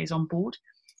players on board.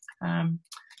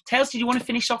 Tails, did you want to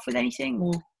finish off with anything,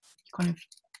 or kind of?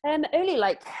 Only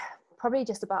like probably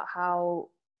just about how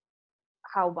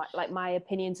like my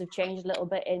opinions have changed a little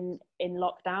bit in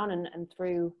lockdown and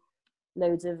through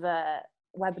loads of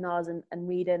webinars and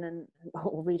reading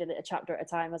or reading it a chapter at a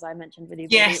time, as I mentioned with you.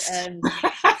 Yes.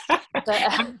 But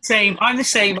I'm the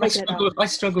same. I I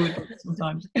struggle with it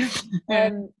sometimes.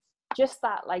 Just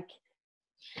that, like,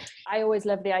 I always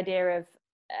love the idea of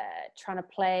trying to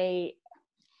play,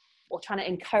 or trying to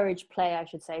encourage play, I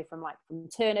should say, from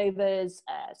turnovers.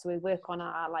 So we work on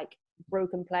our like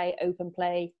broken play, open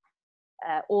play,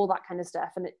 all that kind of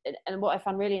stuff. And what I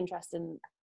found really interesting,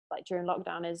 like during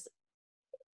lockdown, is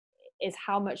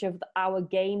how much of our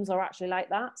games are actually like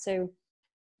that. So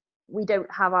we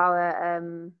don't have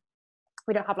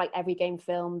like every game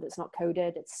filmed. It's not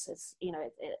coded. It's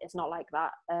it's not like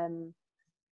that.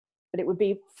 But it would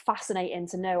be fascinating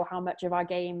to know how much of our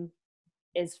game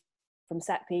is from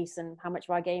set piece and how much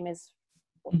of our game is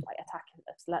like attack,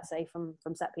 let's say, from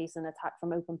set piece and attack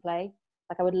from open play.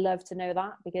 Like, I would love to know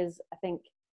that, because I think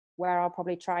where I'll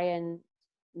probably try and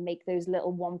make those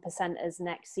little 1%ers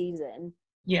next season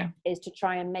is to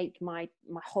try and make my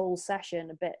whole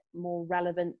session a bit more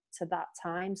relevant to that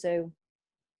time. So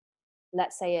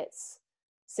let's say it's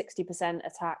 60%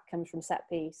 attack comes from set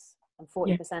piece and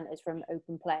 40% is from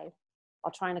open play.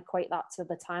 I'll try and equate that to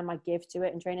the time I give to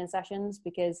it in training sessions,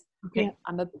 because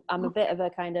I'm a bit of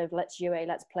a kind of let's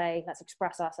play, let's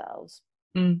express ourselves.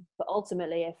 But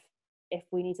ultimately, if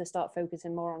we need to start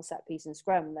focusing more on set piece and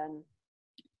scrum, then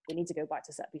we need to go back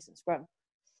to set piece and scrum.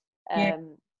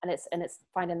 And it's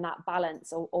finding that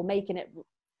balance, or making it,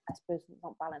 I suppose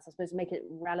not balance, I suppose make it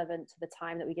relevant to the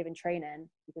time that we give in training,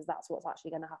 because that's what's actually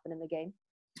going to happen in the game.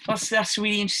 That's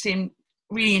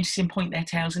really interesting point there,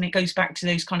 Tails, and it goes back to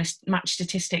those kind of match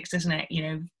statistics, doesn't it?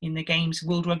 In the games,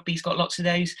 World Rugby's got lots of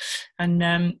those, and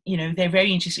they're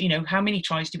very interesting. How many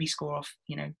tries do we score off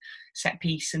set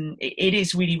piece, and it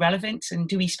is really relevant. And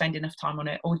do we spend enough time on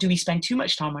it, or do we spend too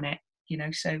much time on it?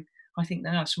 So I think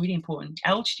that's really important.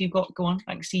 Elge, go on.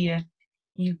 I can see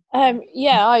you.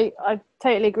 I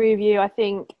totally agree with you. I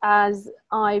think as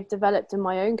I've developed in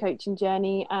my own coaching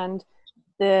journey, and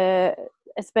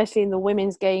especially in the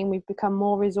women's game, we've become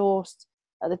more resourced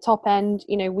at the top end.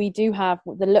 We do have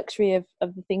the luxury of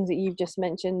the things that you've just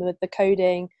mentioned, with the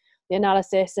coding, the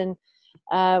analysis, and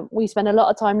we spend a lot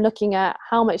of time looking at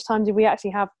how much time did we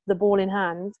actually have the ball in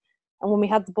hand, and when we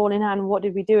had the ball in hand, what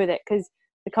did we do with it? Because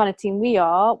the kind of team we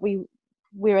are, we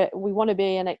want to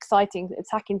be an exciting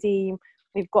attacking team.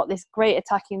 We've got this great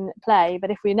attacking play, but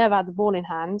if we never had the ball in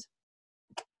hand,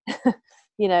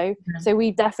 so we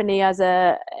definitely,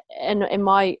 in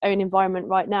my own environment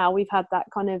right now, we've had that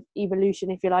kind of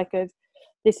evolution, if you like, of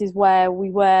this is where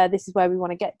we were, this is where we want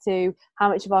to get to, how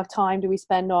much of our time do we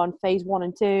spend on phase 1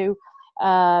 and 2,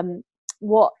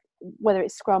 whether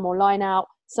it's scrum or line out.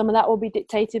 Some of that will be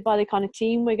dictated by the kind of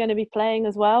team we're going to be playing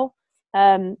as well,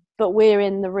 but we're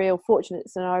in the real fortunate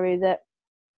scenario that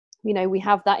we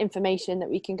have that information that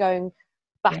we can go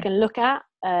back and look at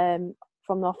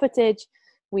from our footage.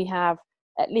 We have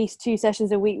at least 2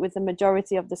 sessions a week with the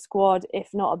majority of the squad, if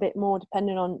not a bit more,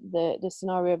 depending on the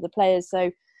scenario of the players.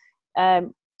 So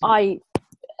I,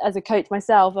 as a coach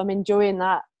myself, I'm enjoying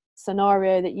that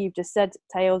scenario that you've just said,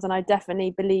 Tails, and I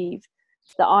definitely believe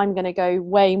that I'm going to go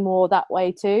way more that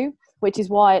way too, which is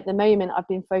why at the moment I've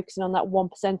been focusing on that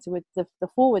 1% with the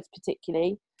forwards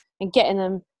particularly, and getting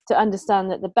them to understand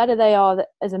that the better they are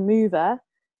as a mover,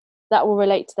 that will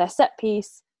relate to their set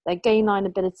piece, their gain line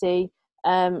ability,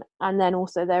 and then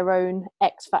also their own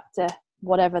X factor,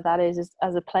 whatever that is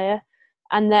as a player.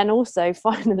 And then also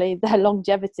finally their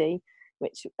longevity,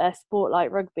 which a sport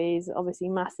like rugby is obviously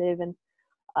massive, and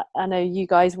I know you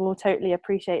guys will totally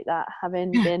appreciate that,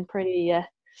 having been pretty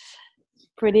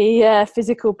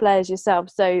physical players yourself.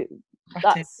 So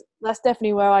that's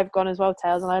definitely where I've gone as well,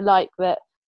 Tails. And I like that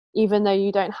even though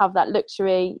you don't have that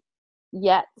luxury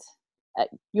yet at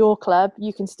your club,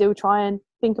 you can still try and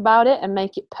think about it and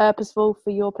make it purposeful for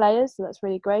your players. So that's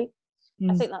really great.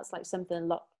 I think that's like something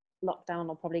lockdown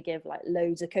will probably give like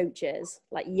loads of coaches.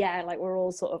 Like we're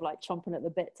all sort of like chomping at the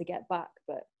bit to get back,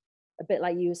 but a bit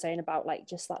like you were saying about like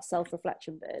just that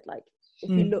self-reflection bit. Like if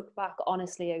you look back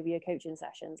honestly over your coaching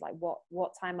sessions, like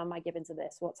what time am I giving to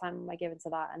this? What time am I giving to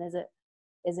that? And is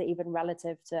it even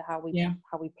relative to how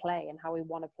we play and how we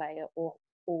want to play,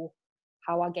 or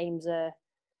how our games are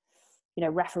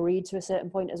refereed to a certain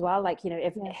point as well? Like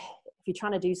if you're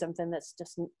trying to do something that's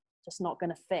just not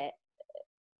going to fit,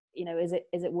 is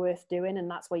it worth doing?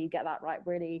 And that's where you get that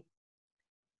really,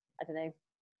 I don't know,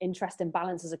 interesting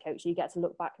balance as a coach. You get to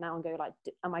look back now and go like,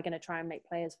 am I going to try and make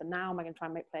players for now? Am I going to try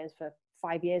and make players for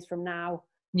 5 years from now?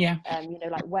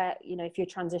 Like where, if you're a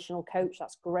transitional coach,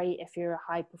 that's great. If you're a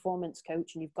high performance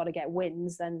coach and you've got to get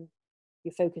wins, then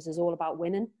your focus is all about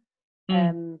winning.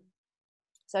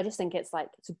 So I just think it's like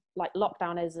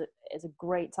lockdown is a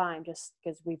great time, just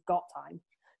because we've got time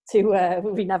to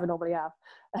we never normally have,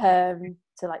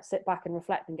 to like sit back and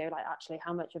reflect and go like, actually,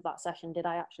 how much of that session did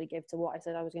I actually give to what I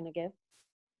said I was going to give?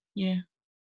 Yeah.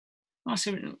 Oh,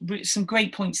 so some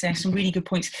great points there, some really good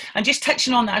points. And just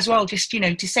touching on that as well, just,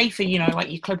 to say for, like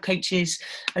your club coaches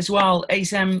as well,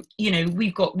 is,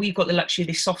 we've got the luxury of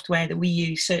this software that we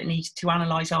use certainly to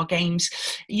analyse our games,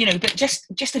 but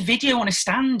just a video on a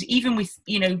stand, even with,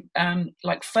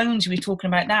 like phones, we were talking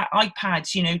about that,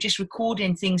 iPads, just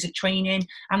recording things at training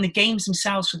and the games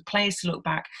themselves for the players to look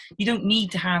back. You don't need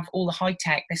to have all the high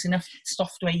tech. There's enough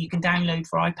software you can download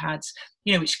for iPads,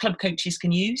 which club coaches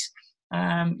can use.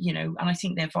 And I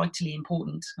think they're vitally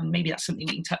important, and maybe that's something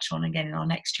we can touch on again in our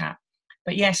next chat.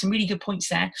 But yeah, some really good points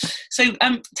there. So,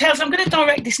 Tails, I'm going to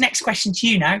direct this next question to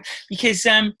you now, because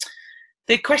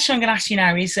the question I'm going to ask you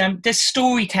now is, does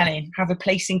storytelling have a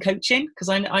place in coaching? Because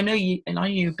I know you, and I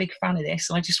know you're a big fan of this,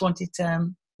 and I just wanted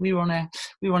we were on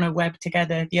a web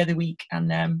together the other week,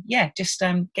 and just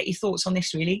get your thoughts on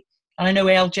this really. And I know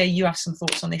LJ, you have some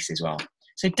thoughts on this as well.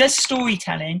 So, does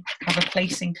storytelling have a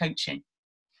place in coaching?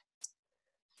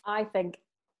 I think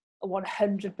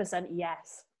 100%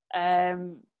 yes.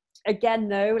 Again,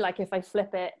 though, like if I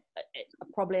flip it,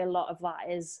 probably a lot of that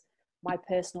is my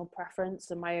personal preference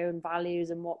and my own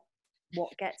values and what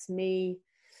gets me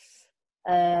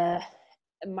my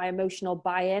emotional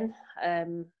buy-in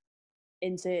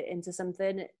into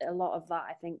something. A lot of that,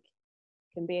 I think,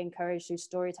 can be encouraged through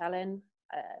storytelling.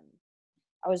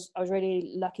 I was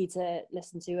really lucky to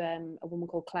listen to a woman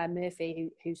called Claire Murphy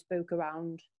who spoke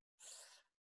around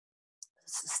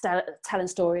telling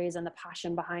stories and the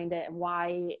passion behind it, and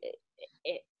why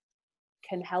it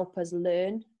can help us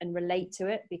learn and relate to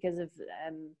it because of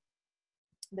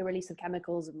the release of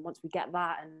chemicals. And once we get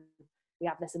that, and we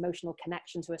have this emotional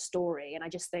connection to a story. And I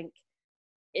just think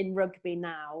in rugby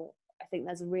now, I think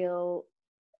there's a real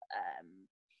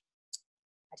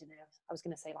I don't know, I was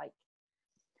going to say like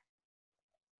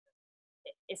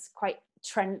it's quite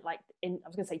trend, like I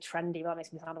was going to say trendy, but that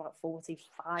makes me sound about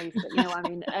 45, but you know what I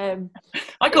mean.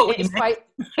 I got what you meant.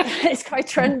 It's quite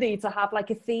trendy to have like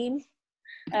a theme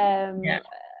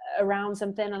around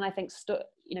something, and I think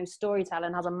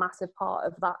storytelling has a massive part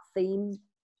of that theme.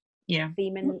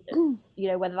 Theming,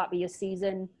 whether that be your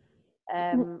season.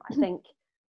 I think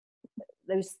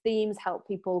those themes help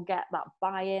people get that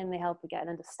buy-in. They help you get an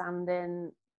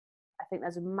understanding. I think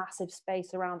there's a massive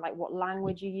space around like what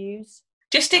language you use.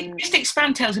 Just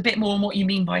expand, Tails, a bit more on what you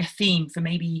mean by a theme for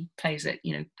maybe players that,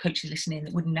 coaches listening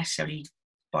that wouldn't necessarily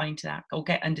buy into that or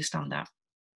understand that.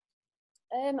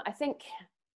 I think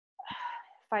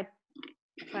if I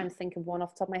try and think of one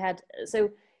off the top of my head.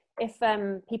 So if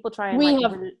people try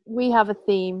and we have a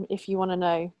theme, if you want to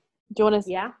know. Do you want to?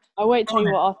 Yeah. I won't tell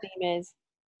you what our theme is.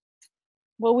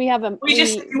 Well, we have a.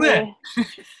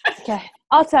 Okay,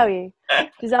 I'll tell you.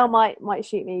 Giselle might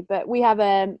shoot me, but we have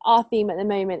our theme at the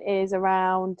moment is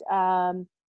around.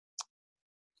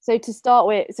 So to start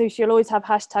with, so she'll always have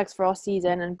hashtags for our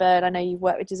season. And Bird, I know you've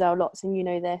worked with Giselle lots, and you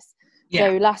know this. Yeah.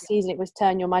 So last season it was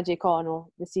Turn Your Magic On, or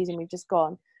the season we've just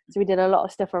gone. So we did a lot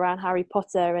of stuff around Harry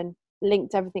Potter and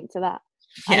linked everything to that.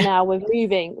 Yeah. And now we're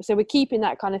moving. So we're keeping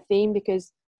that kind of theme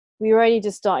because we were only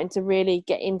just starting to really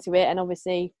get into it, and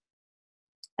obviously.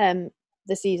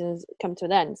 The season's come to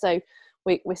an end, so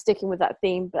we're sticking with that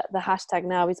theme. But the hashtag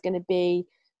now is going to be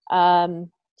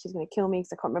she's going to kill me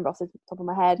because I can't remember off the top of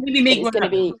my head. It's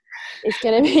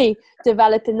going to be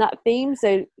developing that theme.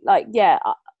 So like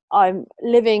I'm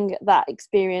living that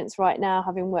experience right now,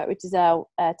 having worked with Giselle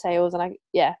Tails, and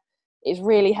it's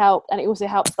really helped, and it also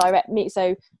helps direct me.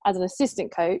 So as an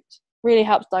assistant coach, really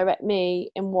helps direct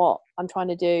me in what I'm trying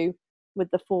to do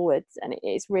with the forwards, and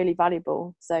it's really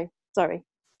valuable. So sorry.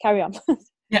 Carry on.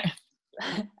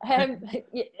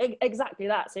 Exactly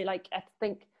that. So like I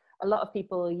think a lot of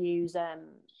people use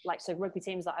so rugby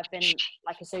teams that I've been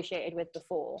like associated with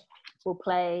before will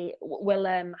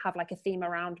have like a theme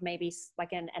around maybe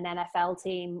like an NFL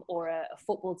team or a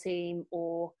football team,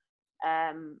 or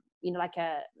like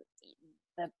the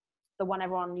one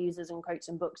everyone uses in quotes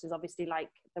and books is obviously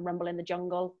like the Rumble in the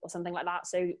Jungle or something like that.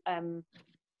 So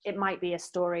it might be a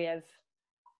story of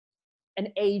an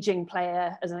aging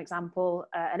player, as an example,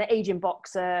 an aging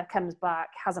boxer comes back,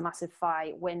 has a massive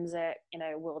fight, wins it,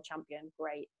 world champion,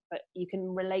 great. But you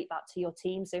can relate that to your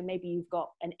team. So maybe you've got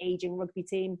an aging rugby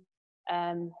team.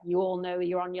 You all know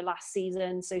you're on your last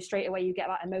season. So straight away you get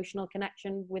that emotional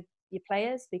connection with your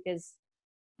players because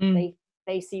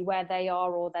they see where they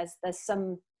are, or there's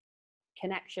some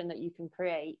connection that you can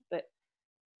create. But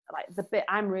like the bit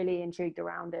I'm really intrigued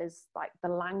around is like the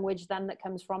language then that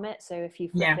comes from it. So if you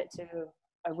flip it to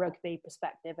a rugby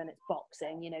perspective and it's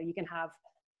boxing, you can have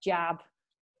jab,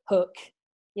 hook,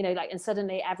 and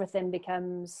suddenly everything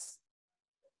becomes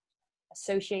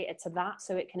associated to that,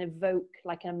 so it can evoke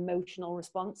like an emotional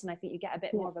response, and I think you get a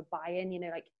bit more of a buy-in.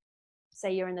 Like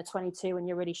say you're in the 22 and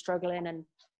you're really struggling and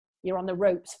you're on the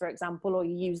ropes, for example, or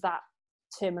you use that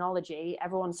terminology,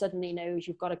 everyone suddenly knows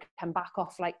you've got to come back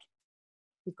off, like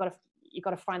you've got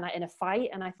to find that in a fight.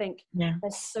 And I think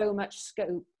there's so much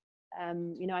scope. I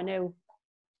know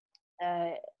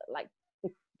like the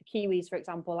Kiwis, for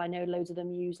example, I know loads of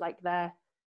them use like their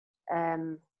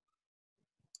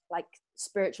like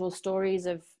spiritual stories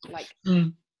of like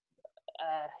New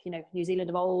Zealand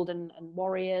of old and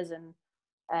warriors, and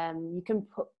you can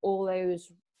put all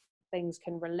those things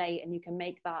can relate, and you can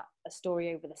make that a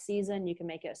story over the season. You can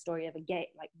make it a story of a game,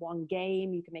 like one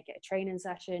game. You can make it a training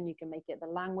session. You can make it the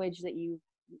language that you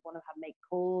want to have make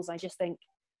calls. I just think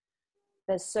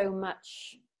there's so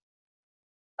much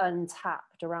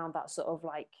untapped around that sort of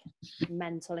like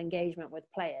mental engagement with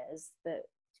players that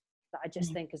I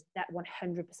just think has that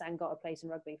 100% got a place in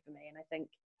rugby for me. And I think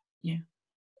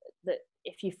that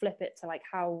if you flip it to like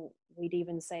how we'd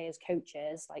even say as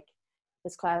coaches, like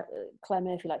this Claire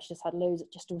Murphy, like she just had loads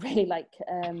of just a really like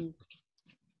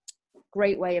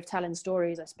great way of telling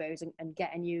stories, I suppose, and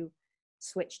getting you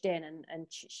switched in. And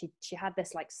she had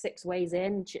this like 6 ways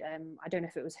in. I don't know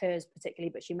if it was hers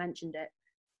particularly, but she mentioned it.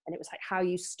 And it was like how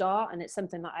you start. And it's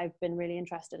something that I've been really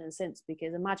interested in since,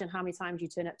 because imagine how many times you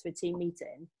turn up to a team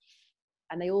meeting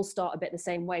and they all start a bit the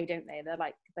same way, don't they?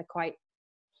 They're quite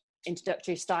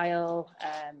introductory style.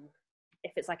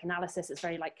 If it's like analysis, it's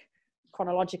very like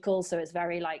chronological. So it's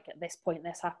very like at this point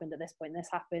this happened, at this point this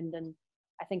happened. And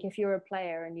I think if you're a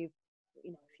player and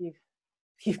if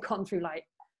you've gone through like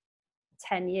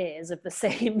 10 years of the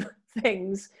same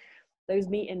things, those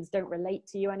meetings don't relate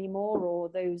to you anymore, or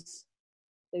those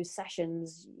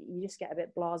sessions, you just get a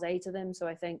bit blasé to them. So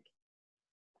I think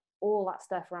all that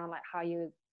stuff around like how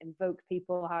you invoke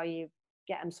people, how you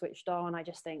get them switched on, I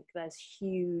just think there's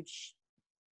huge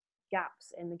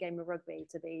gaps in the game of rugby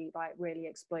to be like really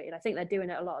exploited. I think they're doing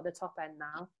it a lot at the top end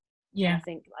now. I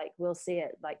think like we'll see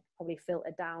it like probably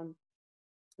filter down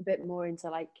a bit more into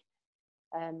like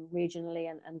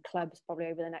regionally and clubs probably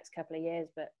over the next couple of years.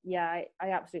 But I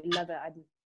absolutely love it. I'm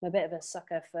a bit of a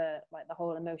sucker for like the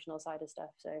whole emotional side of stuff.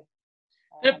 So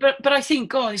but I think,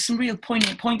 God, there's some real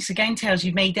poignant points again, Tails,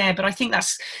 you've made there. But I think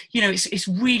that's, it's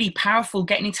really powerful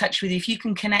getting in touch with you. If you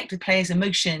can connect with players'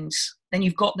 emotions, then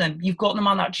you've got them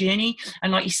on that journey.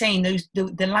 And like you're saying,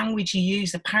 the language you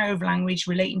use, the power of language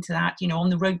relating to that, on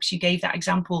the ropes, you gave that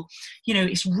example,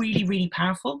 it's really, really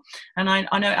powerful. And I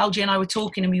know LJ and I were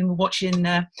talking, and we were watching,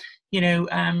 The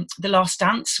Last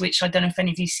Dance, which I don't know if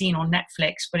any of you've seen on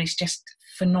Netflix, but it's just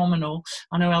phenomenal.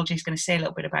 I know LJ's going to say a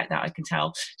little bit about that. I can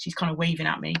tell she's kind of waving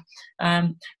at me.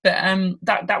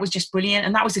 That was just brilliant.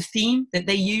 And that was a theme that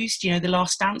they used, The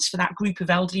Last Dance, for that group of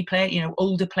elderly players,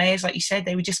 older players, like you said,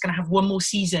 they were just going to have one more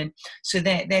season. So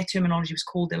their terminology was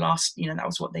called The Last, that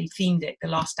was what they themed it, The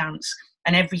Last Dance.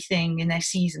 And everything in their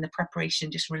season, the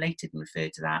preparation just related and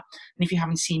referred to that. And if you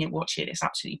haven't seen it, watch it. It's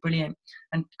absolutely brilliant.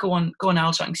 And go on,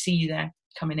 LJ, I can see you there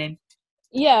coming in.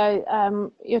 Yeah,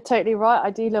 you're totally right. I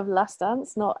do love Last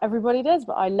Dance. Not everybody does,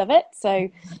 but I love it. So,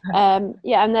 and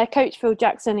their coach, Phil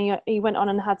Jackson, he went on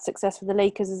and had success with the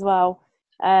Lakers as well.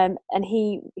 And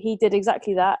he did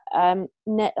exactly that.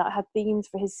 Net that had themes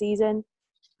for his season.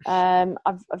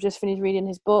 I've just finished reading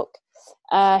his book.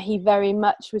 He very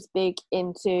much was big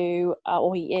into,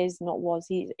 or he is, not was,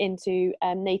 he's into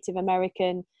Native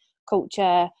American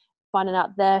culture, finding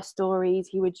out their stories.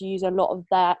 He would use a lot of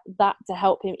that to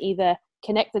help him either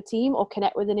connect the team or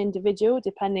connect with an individual,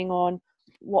 depending on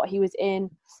what he was in.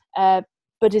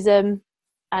 Buddhism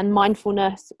and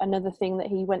mindfulness, another thing that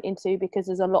he went into, because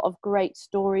there's a lot of great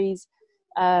stories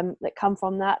that come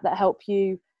from that help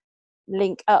you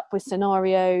link up with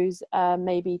scenarios,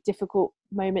 maybe difficult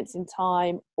moments in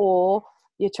time, or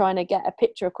you're trying to get a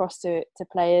picture across to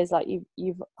players, like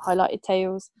you've highlighted,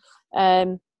 Tails.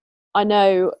 I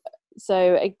know,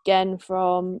 so again,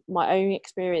 from my own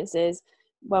experiences,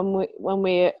 when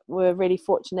we were really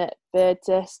fortunate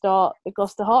to start the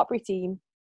Gloucester Hartpury team,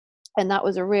 and that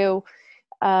was a real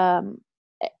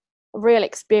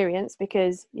experience,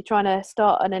 because you're trying to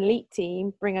start an elite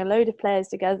team, bring a load of players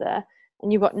together,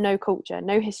 and you've got no culture,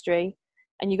 no history,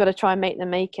 and you've got to try and make them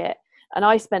make it. And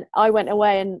I went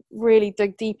away and really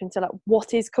dug deep into like,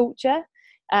 what is culture,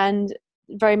 and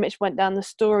very much went down the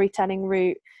storytelling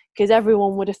route, because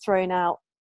everyone would have thrown out,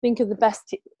 think of the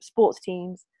best sports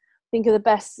teams, think of the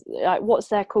best, like, what's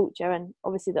their culture? And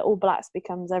obviously the All Blacks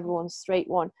becomes everyone's straight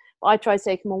one. But I try to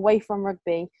take them away from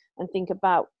rugby and think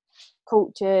about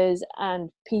cultures and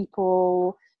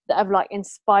people that have like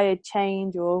inspired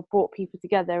change or brought people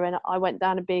together. And I went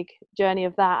down a big journey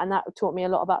of that, and that taught me a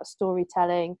lot about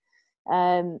storytelling.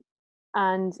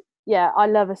 And yeah, I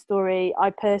love a story.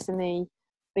 I personally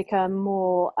become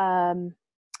more,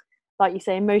 like you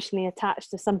say, emotionally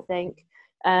attached to something.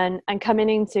 And coming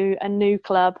into a new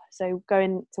club, so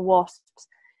going to Wasps,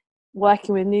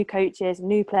 working with new coaches,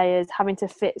 new players, having to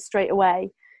fit straight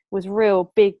away was a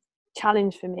real big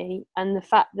challenge for me. And the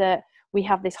fact that we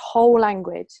have this whole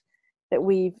language that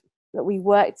we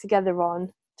work together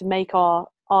on to make our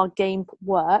game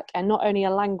work, and not only a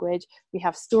language, we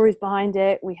have stories behind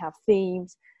it, we have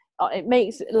themes. It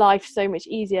makes life so much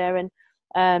easier.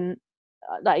 And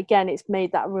like, again, it's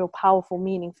made that real powerful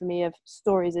meaning for me of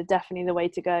stories are definitely the way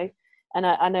to go. And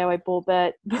I know I bore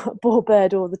Bird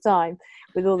all the time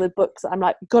with all the books. I'm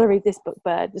like, you've got to read this book,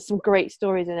 Bird. There's some great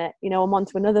stories in it. You know, I'm on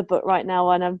to another book right now,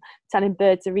 and I'm telling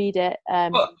Bird to read it.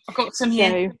 I've got some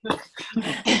here.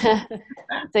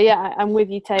 So yeah, I'm with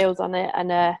you, Tails, on it.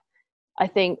 And I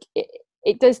think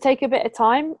it does take a bit of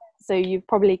time. So you've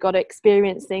probably got to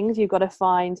experience things. You've got to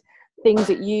find things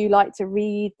that you like to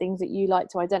read, things that you like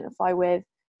to identify with,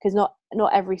 because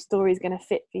not every story is going to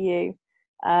fit for you.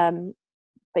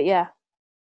 But yeah,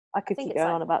 I could keep going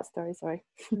on about stories. Sorry.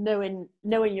 knowing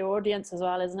your audience as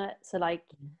well, isn't it? So like,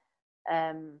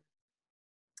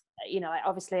 you know,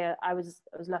 obviously I was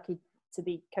lucky to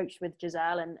be coached with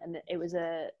Giselle, and it was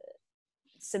a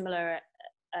similar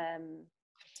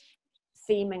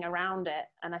theming around it.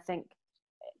 And I think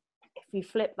if you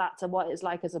flip that to what it's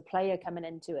like as a player coming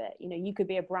into it, you know, you could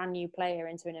be a brand new player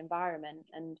into an environment,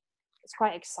 and it's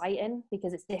quite exciting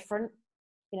because it's different.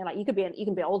 You know, like you can be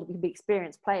older, you can be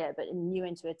experienced player, but new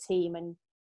into a team, and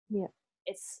yeah,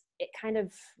 it kind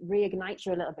of reignites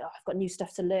you a little bit. Oh, I've got new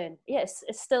stuff to learn. Yes,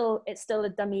 it's still a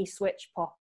dummy switch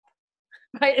pop,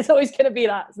 right? It's always going to be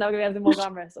that. It's never going to be anything more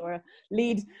glamorous or a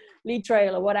lead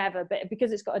trail or whatever. But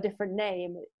because it's got a different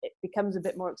name, it becomes a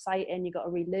bit more exciting. You got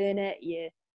to relearn it. You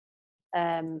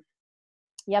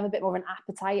have a bit more of an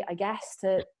appetite, I guess,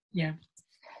 to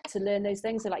learn those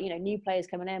things. So like, you know, new players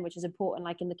coming in, which is important,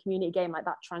 like in the community game, like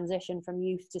that transition from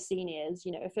youth to seniors,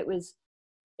 you know, if there was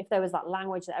that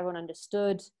language that everyone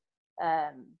understood,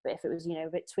 but if it was, you know,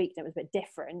 a bit tweaked and it was a bit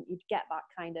different, you'd get that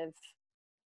kind of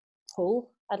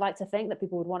pull. I'd like to think that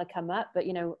people would want to come up. But,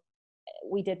 you know,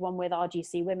 we did one with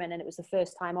RGC Women, and it was the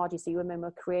first time RGC Women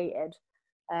were created.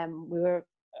 We were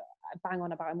bang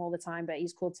on about him all the time, but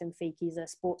he's called Tim Feek. He's a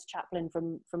sports chaplain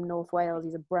from North Wales.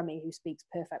 He's a Brummie who speaks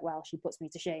perfect Welsh. He puts me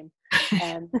to shame.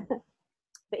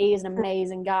 But he is an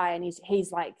amazing guy, and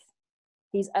he's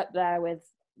up there with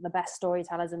the best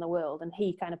storytellers in the world. And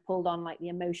he kind of pulled on like the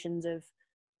emotions of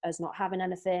us not having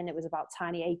anything. It was about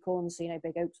tiny acorns, so, you know,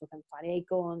 big oaks become tiny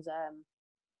acorns.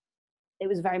 It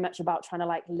was very much about trying to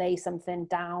like lay something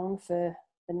down for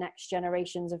the next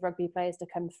generations of rugby players to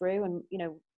come through. And, you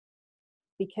know,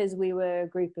 because we were a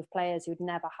group of players who'd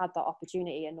never had that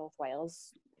opportunity in North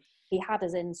Wales, he had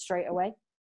us in straight away,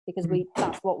 because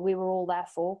that's what we were all there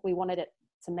for. We wanted it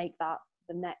to make that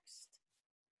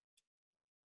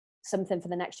something for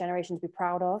the next generation to be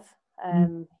proud of.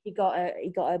 He got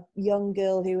a young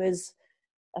girl who was,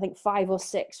 I think, 5 or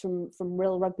 6 from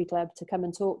Rill Rugby Club to come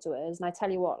and talk to us. And I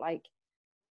tell you what, like,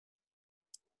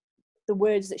 the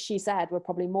words that she said were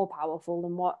probably more powerful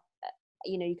than what,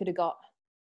 you know, you could have got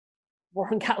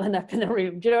Warren Catlin up in the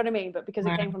room. Do you know what I mean? But because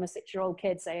it came from a 6-year-old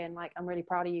kid saying, like, I'm really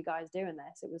proud of you guys doing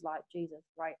this, it was like, Jesus,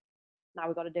 right, now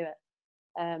we've got to do it.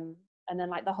 And then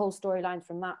like the whole storyline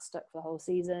from that stuck for the whole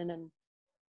season. And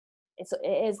it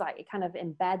is like, it kind of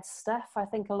embeds stuff, I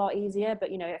think, a lot easier.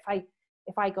 But, you know,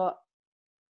 if I got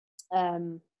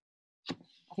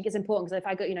I think it's important, because if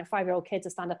I got, you know, 5-year-old kid to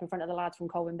stand up in front of the lads from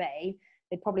Colwyn Bay,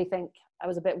 they'd probably think I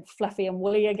was a bit fluffy and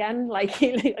woolly again, like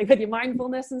with your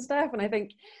mindfulness and stuff. And I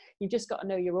think you've just got to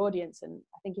know your audience. And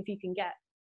I think if you can get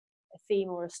a theme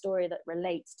or a story that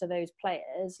relates to those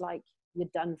players, like, you're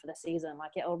done for the season.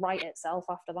 Like, it'll write itself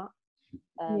after that.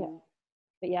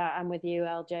 But yeah, I'm with you,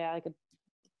 LJ. I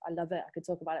love it. I could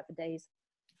talk about it for days.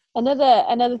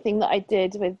 Another thing that I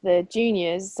did with the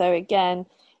juniors, so again,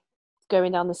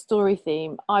 going down the story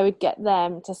theme, I would get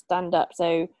them to stand up.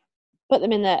 So put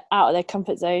them out of their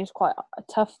comfort zone. It's quite a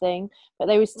tough thing, but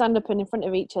they would stand up in front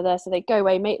of each other. So they'd go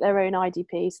away, make their own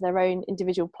IDP, so their own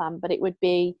individual plan. But it would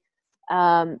be,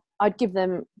 I'd give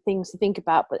them things to think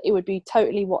about, but it would be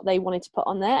totally what they wanted to put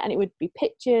on there. And it would be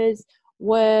pictures,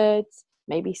 words,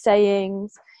 maybe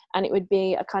sayings. And it would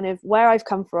be a kind of where I've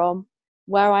come from,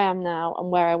 where I am now,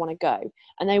 and where I want to go.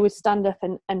 And they would stand up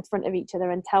in front of each other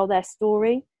and tell their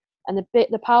story. And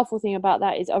the powerful thing about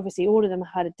that is, obviously all of them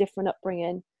had a different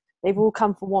upbringing. they've all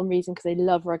come for one reason, because they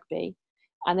love rugby,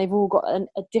 and they've all got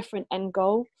a different end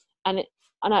goal. And it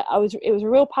was a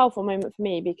real powerful moment for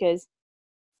me, because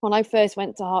when I first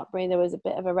went to Hartpury, there was a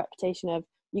bit of a reputation of,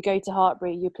 you go to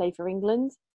Hartpury, you play for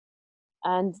England,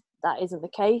 and that isn't the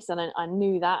case. And I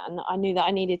knew that, and I knew that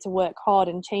I needed to work hard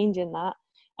and change in that.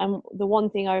 And the one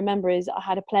thing I remember is I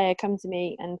had a player come to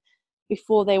me, and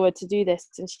before they were to do this,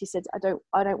 and she said, I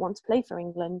don't want to play for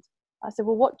England. I said,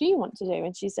 well, what do you want to do?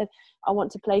 And she said, I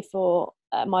want to play for,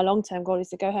 my long-term goal is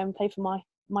to go home and play for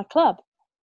my club.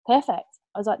 Perfect.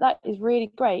 I was like, that is really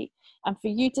great. And for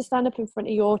you to stand up in front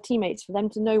of your teammates, for them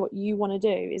to know what you want to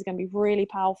do, is going to be really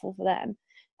powerful for them.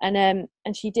 And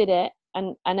she did it.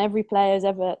 And every player's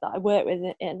ever that I worked with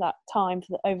at that time,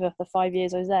 over the 5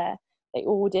 years I was there, they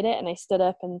all did it, and they stood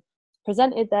up and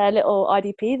presented their little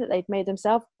IDP that they'd made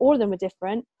themselves. All of them were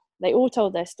different. They all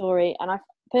told their story, and I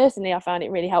found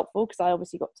it really helpful, because I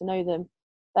obviously got to know them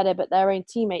better, but their own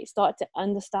teammates started to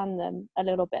understand them a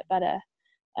little bit better.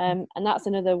 And that's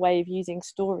another way of using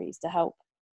stories to help.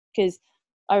 Because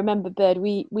I remember, Bird,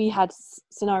 we had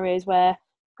scenarios where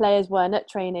players weren't at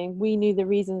training. We knew the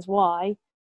reasons why,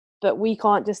 but we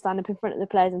can't just stand up in front of the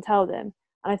players and tell them.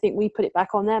 And I think we put it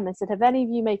back on them and said, have any of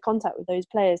you made contact with those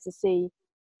players to see,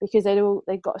 because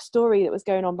they've got a story that was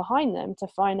going on behind them, to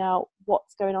find out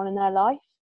what's going on in their life.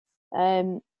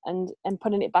 And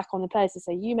putting it back on the players to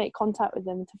say, you make contact with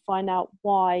them to find out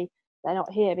why they're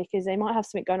not here, because they might have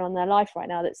something going on in their life right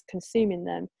now that's consuming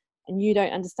them, and you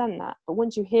don't understand that. But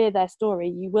once you hear their story,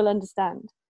 you will understand,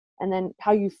 and then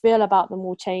how you feel about them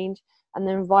will change, and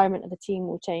the environment of the team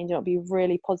will change. It'll be a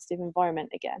really positive environment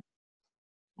again.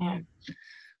 Yeah.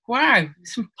 Wow,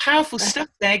 some powerful stuff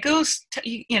there, girls.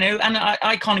 And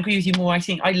I can't agree with you more. I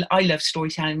think I love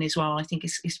storytelling as well. I think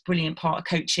it's a brilliant part of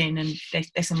coaching, and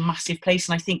there's a massive place.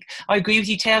 And I think I agree with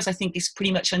you, Tails. I think it's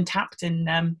pretty much untapped, and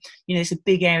there's a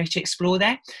big area to explore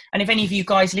there. And if any of you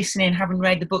guys listening haven't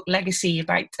read the book Legacy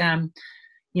about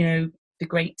the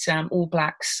great All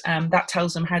Blacks, that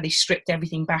tells them how they stripped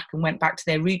everything back and went back to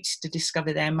their roots to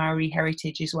discover their Maori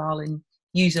heritage as well, and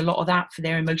use a lot of that for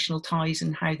their emotional ties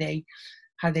and how they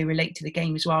relate to the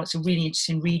game as well. It's a really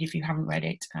interesting read if you haven't read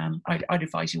it. I'd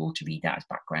advise you all to read that as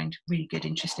background. Really good,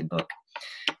 interesting book.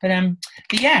 But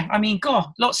yeah, I mean, God,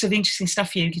 lots of interesting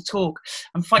stuff here. You could talk.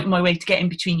 I'm fighting my way to get in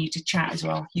between you to chat as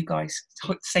well. You guys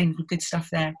saying good stuff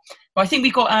there. But I think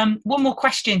we've got one more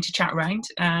question to chat around,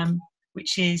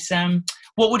 which is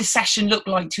what would a session look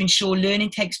like to ensure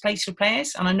learning takes place for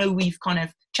players? And I know we've kind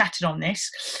of chatted on this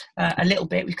a little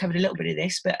bit. We've covered a little bit of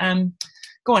this, but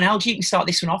go on, Alge, you can start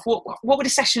this one off. What would a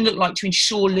session look like to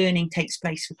ensure learning takes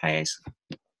place for players?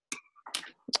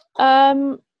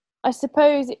 I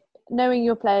suppose knowing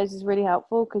your players is really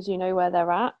helpful, because you know where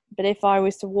they're at. But if I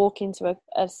was to walk into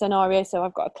a scenario, so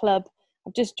I've got a club,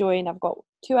 I've just joined, I've got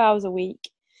 2 hours a week.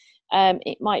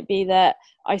 It might be that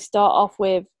I start off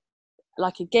with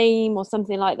like a game or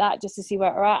something like that, just to see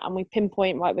where we're at, and we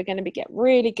pinpoint, right, we're going to get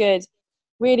really good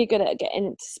at getting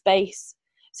into space.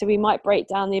 So we might break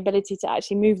down the ability to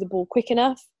actually move the ball quick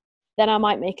enough. Then I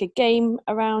might make a game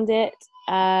around it,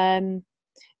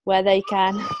 where they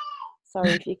can.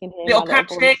 Sorry if you can hear. Little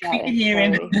Patrick, we can hear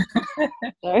him.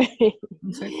 Sorry.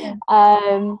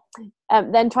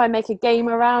 Then try and make a game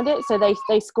around it, so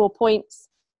they score points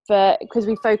because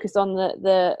we focus on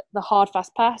the hard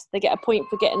fast pass. They get a point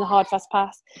for getting the hard fast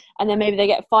pass, and then maybe they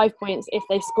get 5 points if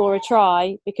they score a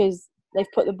try because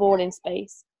they've put the ball in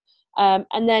space.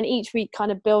 And then each week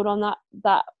kind of build on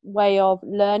that way of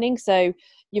learning. So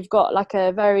you've got like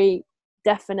a very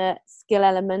definite skill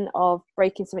element of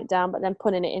breaking something down, but then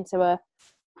putting it into a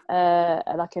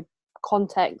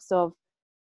context of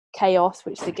chaos,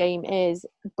 which the game is,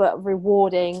 but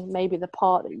rewarding maybe the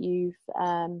part that you've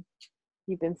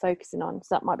been focusing on.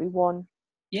 So that might be one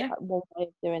way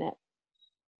of doing it.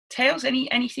 Tails,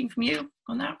 anything from you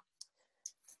on that?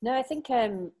 No, I think I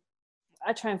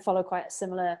try and follow quite a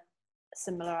similar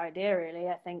idea, really.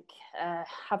 I think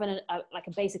having a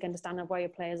basic understanding of where your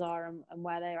players are and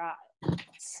where they're at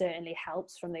certainly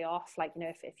helps from the off. Like,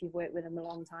 if you've worked with them a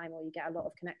long time or you get a lot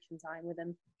of connection time with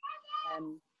them,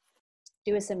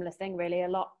 do a similar thing, really. A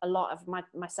lot of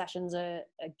my sessions are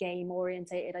game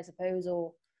orientated, I suppose,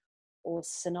 or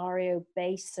scenario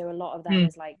based. So a lot of them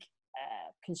is like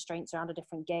constraints around a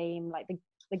different game. Like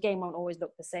the game won't always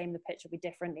look the same. The pitch will be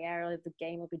different. The area of the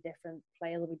game will be different.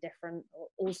 Players will be different.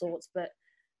 All sorts. But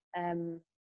I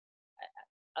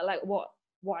like what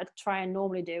I try and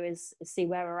normally do is see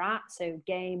where we're at. So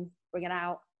game, bring it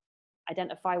out,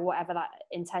 identify whatever that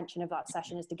intention of that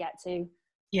session is to get to.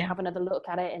 Yeah. Have another look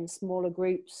at it in smaller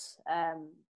groups, and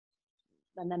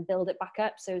then build it back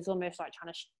up. So it's almost like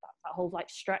trying to that whole like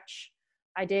stretch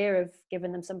idea of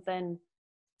giving them something,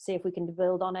 see if we can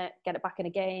build on it, get it back in a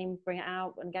game, bring it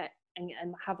out, and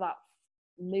have that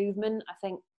movement. I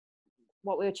think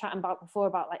what we were chatting about before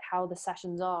about like how the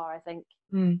sessions are, I think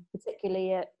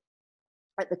particularly at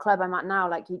the club I'm at now,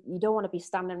 like you don't want to be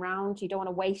standing around, you don't want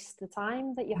to waste the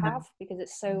time that you have because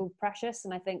it's so precious.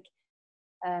 And I think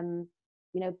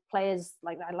players,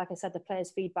 like I said, the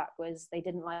players' feedback was they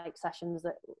didn't like sessions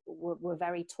that were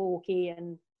very talky,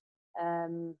 and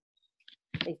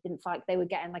they didn't feel like they were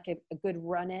getting like a good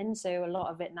run in. So a lot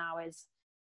of it now is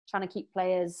trying to keep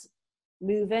players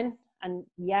moving. And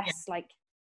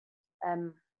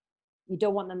you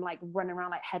don't want them like running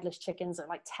around like headless chickens at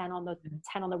like 10 on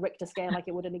the Richter scale like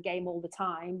it would in a game all the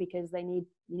time, because you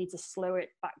need to slow it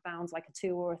back down to like a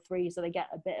 2 or a 3 so they get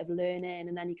a bit of learning,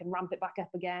 and then you can ramp it back up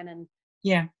again. And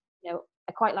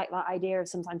I quite like that idea of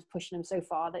sometimes pushing them so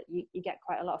far that you get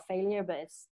quite a lot of failure, but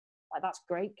it's like that's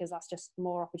great because that's just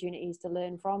more opportunities to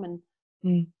learn from. And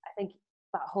I think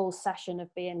that whole session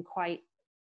of being quite,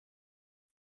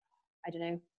 I don't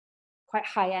know, quite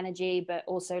high energy but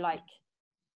also like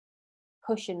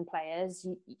pushing players,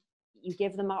 you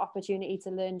give them that opportunity to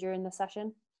learn during the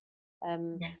session. I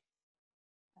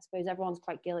suppose everyone's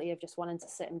quite guilty of just wanting to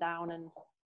sit them down and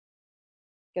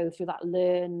go through that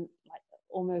learn, like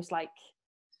almost like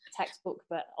textbook,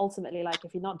 but ultimately like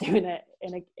if you're not doing it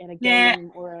in a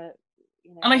game or a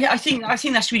And I think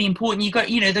that's really important. You got,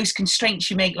 those constraints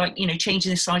you make, like, changing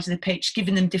the size of the pitch,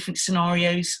 giving them different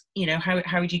scenarios.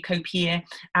 How would you cope here?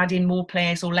 Add in more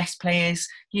players or less players,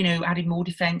 adding more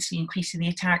defence, increasing the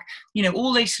attack.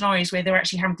 All those scenarios where they're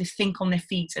actually having to think on their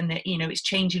feet and that, it's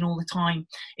changing all the time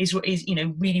is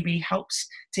really, really helps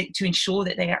to ensure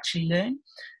that they actually learn.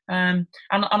 And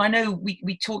I know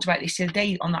we talked about this the other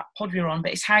day on that pod we were on,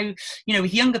 but it's how,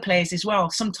 with younger players as well,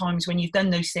 sometimes when you've done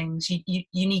those things, you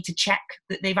need to check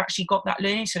that they've actually got that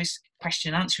learning. So it's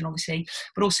question and answering, obviously,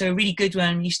 but also a really good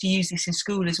one, we used to use this in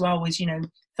school as well, was,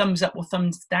 thumbs up or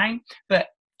thumbs down, but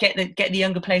get the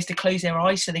younger players to close their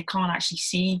eyes so they can't actually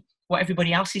see what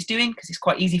everybody else is doing, because it's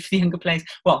quite easy for the younger players,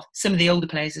 well, some of the older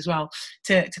players as well,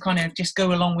 to kind of just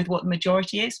go along with what the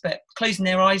majority is. But closing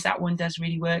their eyes, that one does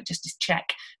really work, just to check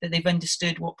that they've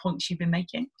understood what points you've been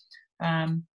making.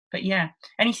 But yeah,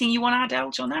 anything you want to add,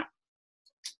 Elge, on that?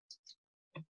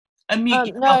 Unmute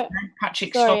yourself, no,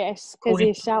 Patrick. Sorry, it's because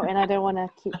he's shouting. I don't want to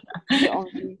keep it on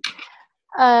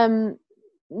you.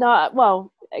 No,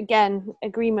 well, again,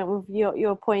 agreement with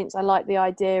your points. I like the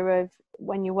idea of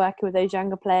when you're working with those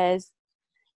younger players,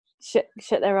 shut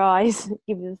their eyes,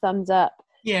 give them the thumbs up.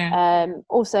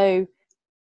 Also,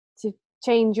 to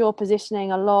change your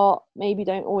positioning a lot. Maybe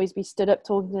don't always be stood up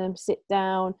talking to them. Sit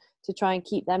down to try and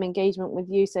keep them engagement with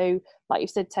you. So, like you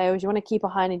said, Tails, you want to keep a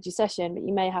high energy session, but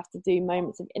you may have to do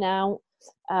moments of in out.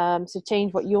 So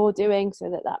change what you're doing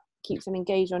so that keeps them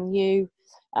engaged on you.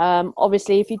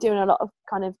 Obviously, if you're doing a lot of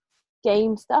kind of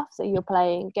game stuff, so you're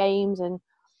playing games and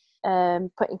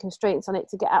putting constraints on it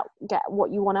to get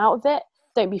what you want out of it,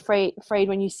 don't be afraid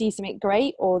when you see something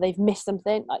great or they've missed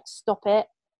something, like stop it,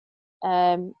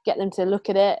 get them to look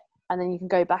at it, and then you can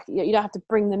go back. You don't have to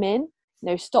bring them in,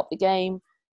 stop the game.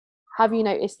 Have you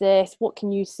noticed this? What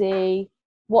can you see?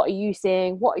 What are you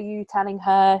seeing? What are you telling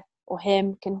her or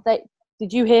him?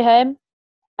 Did you hear him?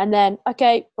 And then,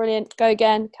 okay, brilliant, go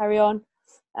again, carry on.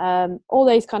 All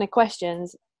those kind of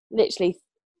questions, literally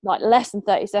like less than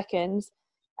 30 seconds.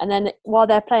 And then while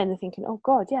they're playing, they're thinking, oh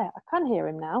God, yeah, I can hear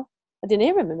him now. I didn't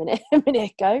hear him a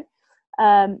minute ago.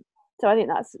 So I think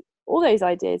that's all those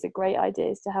ideas are great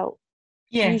ideas to help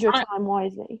use your time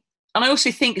wisely. And I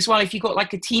also think as well, if you've got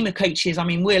like a team of coaches, I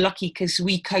mean, we're lucky because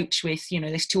we coach with,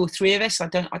 there's 2 or 3 of us. I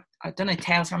don't know,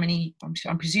 Tails, how many,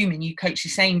 I'm presuming you coach the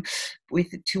same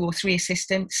with 2 or 3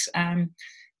 assistants.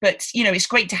 But, it's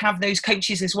great to have those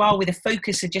coaches as well with a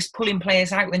focus of just pulling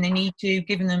players out when they need to,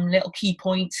 giving them little key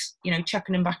points,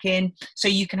 chucking them back in, so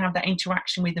you can have that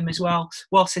interaction with them as well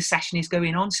whilst the session is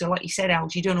going on. So like you said,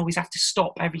 Alge, you don't always have to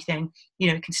stop everything.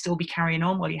 It can still be carrying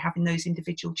on while you're having those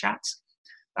individual chats.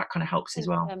 That kind of helps as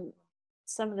well.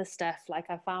 Some of the stuff, like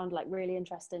I found like really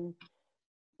interesting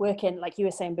working, like you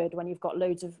were saying, Bird, when you've got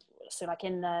loads of, so like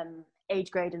in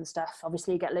age grade and stuff,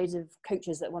 obviously you get loads of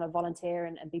coaches that want to volunteer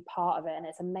and be part of it, and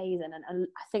it's amazing. And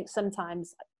I think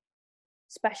sometimes,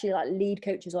 especially like lead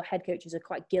coaches or head coaches, are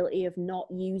quite guilty of not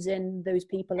using those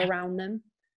people around them.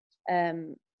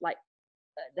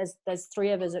 There's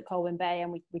 3 of us at Colwyn Bay,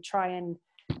 and we try and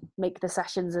make the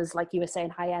sessions as, like you were saying,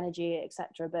 high energy,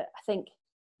 etc. But I think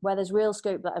where there's real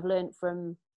scope that I've learned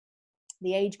from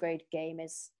the age grade game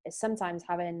is sometimes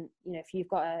having, if you've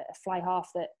got a fly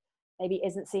half that maybe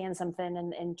isn't seeing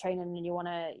something in training and you want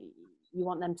to you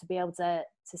want them to be able to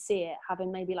see it,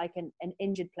 having maybe like an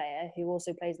injured player who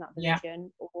also plays in that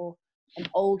position, or an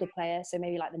older player, so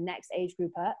maybe like the next age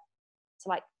group up, to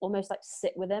like almost like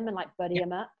sit with him and like buddy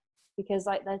him up, because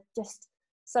like they're just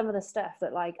some of the stuff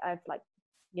that like I've like,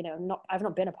 you know, I've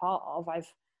not been a part of. I've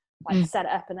like set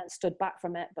it up and then stood back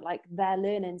from it, but like their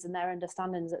learnings and their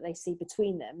understandings that they see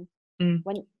between them,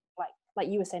 when like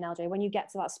you were saying, LJ, when you get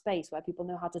to that space where people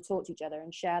know how to talk to each other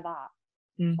and share that,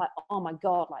 like, oh my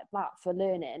God, like that for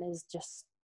learning is just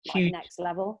like next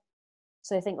level.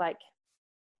 So I think like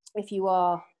if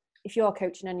you're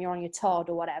coaching and you're on your Todd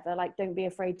or whatever, like don't be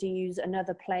afraid to use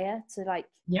another player to like,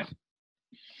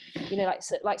 you know,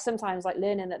 like sometimes like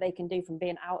learning that they can do from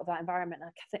being out of that environment.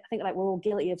 Like, I think like we're all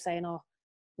guilty of saying, oh,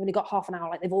 we only got half an hour,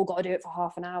 like they've all got to do it for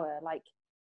half an hour. Like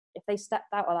if they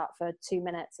stepped out of that for 2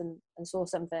 minutes and saw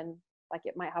something, like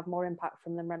it might have more impact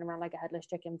from them running around like a headless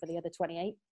chicken for the other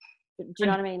 28. Do you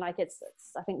know what I mean? Like it's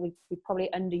I think we probably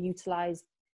underutilize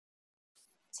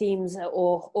teams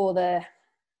or the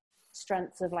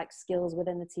strengths of like skills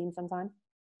within the team sometimes.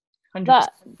 100%.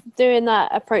 That doing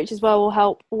that approach as well will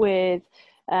help with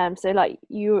so like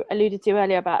you alluded to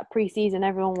earlier about pre-season,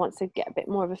 everyone wants to get a bit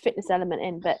more of a fitness element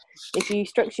in, but if you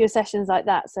structure your sessions like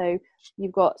that, so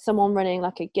you've got someone running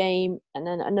like a game and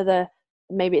then another,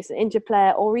 maybe it's an injured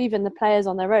player, or even the players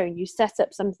on their own, you set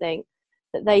up something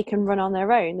that they can run on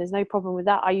their own. There's no problem with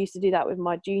that. I used to do that with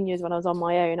my juniors when I was on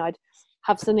my own. I'd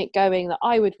have something going that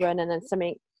I would run and then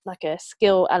something like a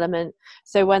skill element,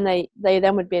 so when they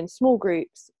then would be in small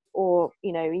groups, or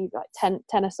you know, like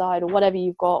 10 aside or whatever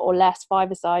you've got, or less,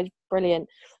 5 aside, brilliant.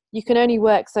 You can only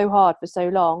work so hard for so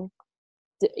long.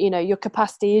 You know, your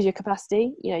capacity is your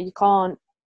capacity. You know, you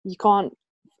can't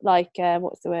like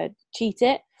what's the word, cheat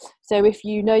it. So if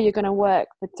you know you're going to work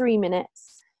for 3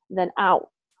 minutes, then out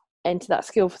into that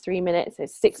skill for 3 minutes,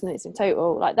 it's 6 minutes in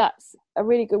total. Like that's a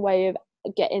really good way of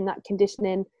getting that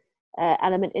conditioning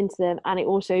element into them, and it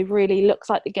also really looks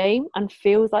like the game and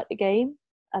feels like the game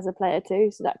as a player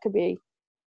too. So that's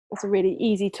a really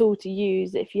easy tool to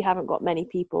use if you haven't got many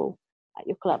people at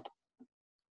your club.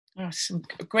 Oh, some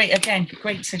great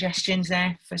suggestions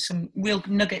there for some real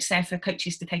nuggets there for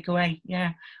coaches to take away.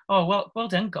 Yeah. Oh, well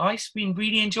done, guys. It's been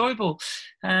really enjoyable.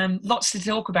 Lots to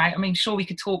talk about. I mean, sure, we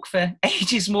could talk for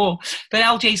ages more, but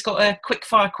LJ's got a quick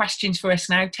fire questions for us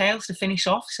now, Tails, to finish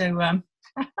off. So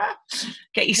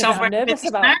get yourself ready. I'm nervous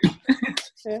about.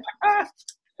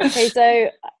 Okay, so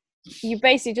you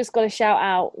basically just got to shout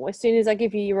out as soon as I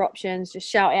give you your options. Just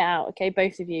shout it out, okay?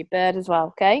 Both of you, Bird as well.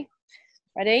 Okay,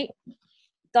 ready?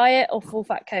 Diet or full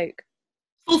fat Coke?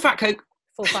 Full fat Coke.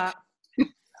 Full fat.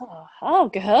 Oh,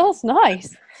 girls,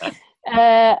 nice.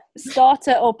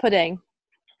 Starter or pudding?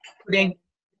 Pudding.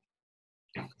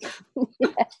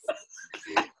 Yes.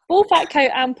 Full fat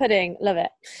Coke and pudding, love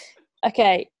it.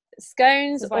 Okay,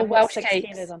 scones or Welsh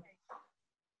cakes?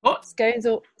 What? Scones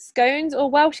or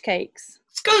Welsh cakes?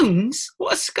 Scones?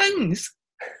 What are scones?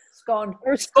 Scone.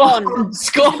 Or scone.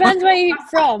 Scone. Depends where you're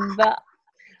from, but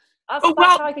that's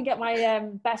how I can get my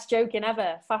best joke in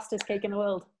ever. Fastest cake in the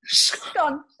world.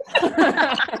 Scone. From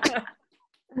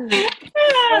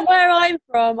where I'm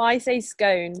from, I say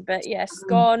scone, but yeah,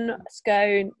 scone,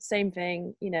 same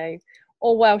thing, you know,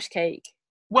 or Welsh cake.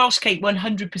 Welsh cake,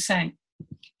 100%.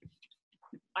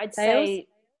 I'd say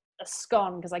a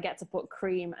scone because I get to put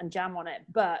cream and jam on it,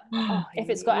 but if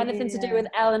it's got anything to do with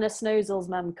Eleanor Snowzall's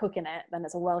mum cooking it, then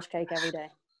it's a Welsh cake every day.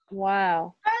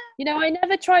 Wow. You know, I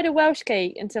never tried a Welsh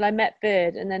cake until I met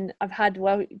Bird, and then I've had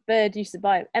Bird used to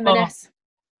buy M&S.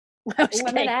 Welsh cake.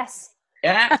 M&S.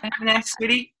 Yeah, M&S,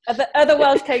 really. Other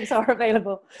Welsh cakes are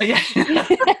available. Yeah.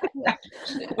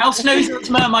 El Snowzall's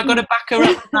mum, I got to back her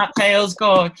up with that, Tails.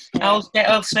 God, I'll get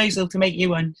El Snowzall to make you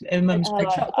one. Mum's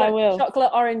I will.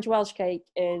 Chocolate orange Welsh cake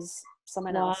is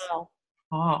something else.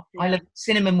 Oh, yeah. I love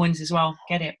cinnamon ones as well.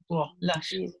 Get it? Oh,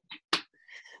 lush.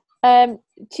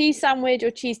 Cheese sandwich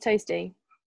or cheese toasty?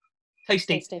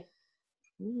 Toasty.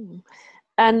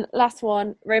 And last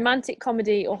one, romantic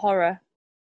comedy or horror?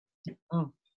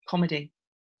 Oh, comedy.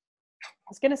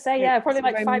 I was going to say, yeah, probably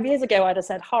like 5 years ago I'd have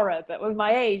said horror, but with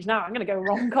my age now, I'm going to go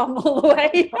rom-com all the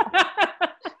way.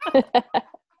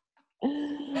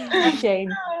 Shame.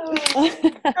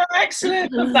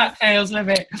 Excellent. Love that, Tails. Love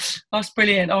it. That's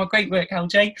brilliant. Oh, great work,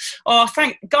 LJ. Oh,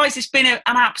 guys, it's been an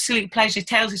absolute pleasure.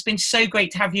 Tails, it's been so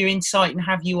great to have your insight and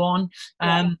have you on.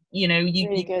 You know,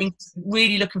 you've been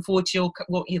really looking forward to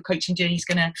what your coaching journey is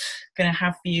gonna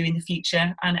have for you in the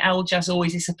future. And LJ, as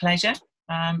always, it's a pleasure.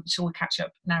 So we'll catch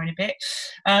up now in a bit.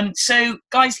 So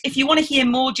guys, if you want to hear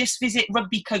more, just visit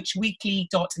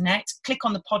rugbycoachweekly.net. Click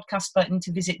on the podcast button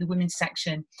to visit the women's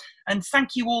section. And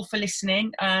thank you all for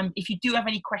listening. If you do have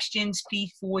any questions,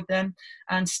 please forward them.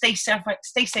 And stay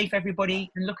safe, everybody,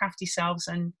 and look after yourselves.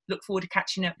 And look forward to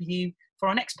catching up with you for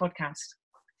our next podcast.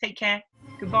 Take care.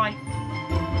 Goodbye.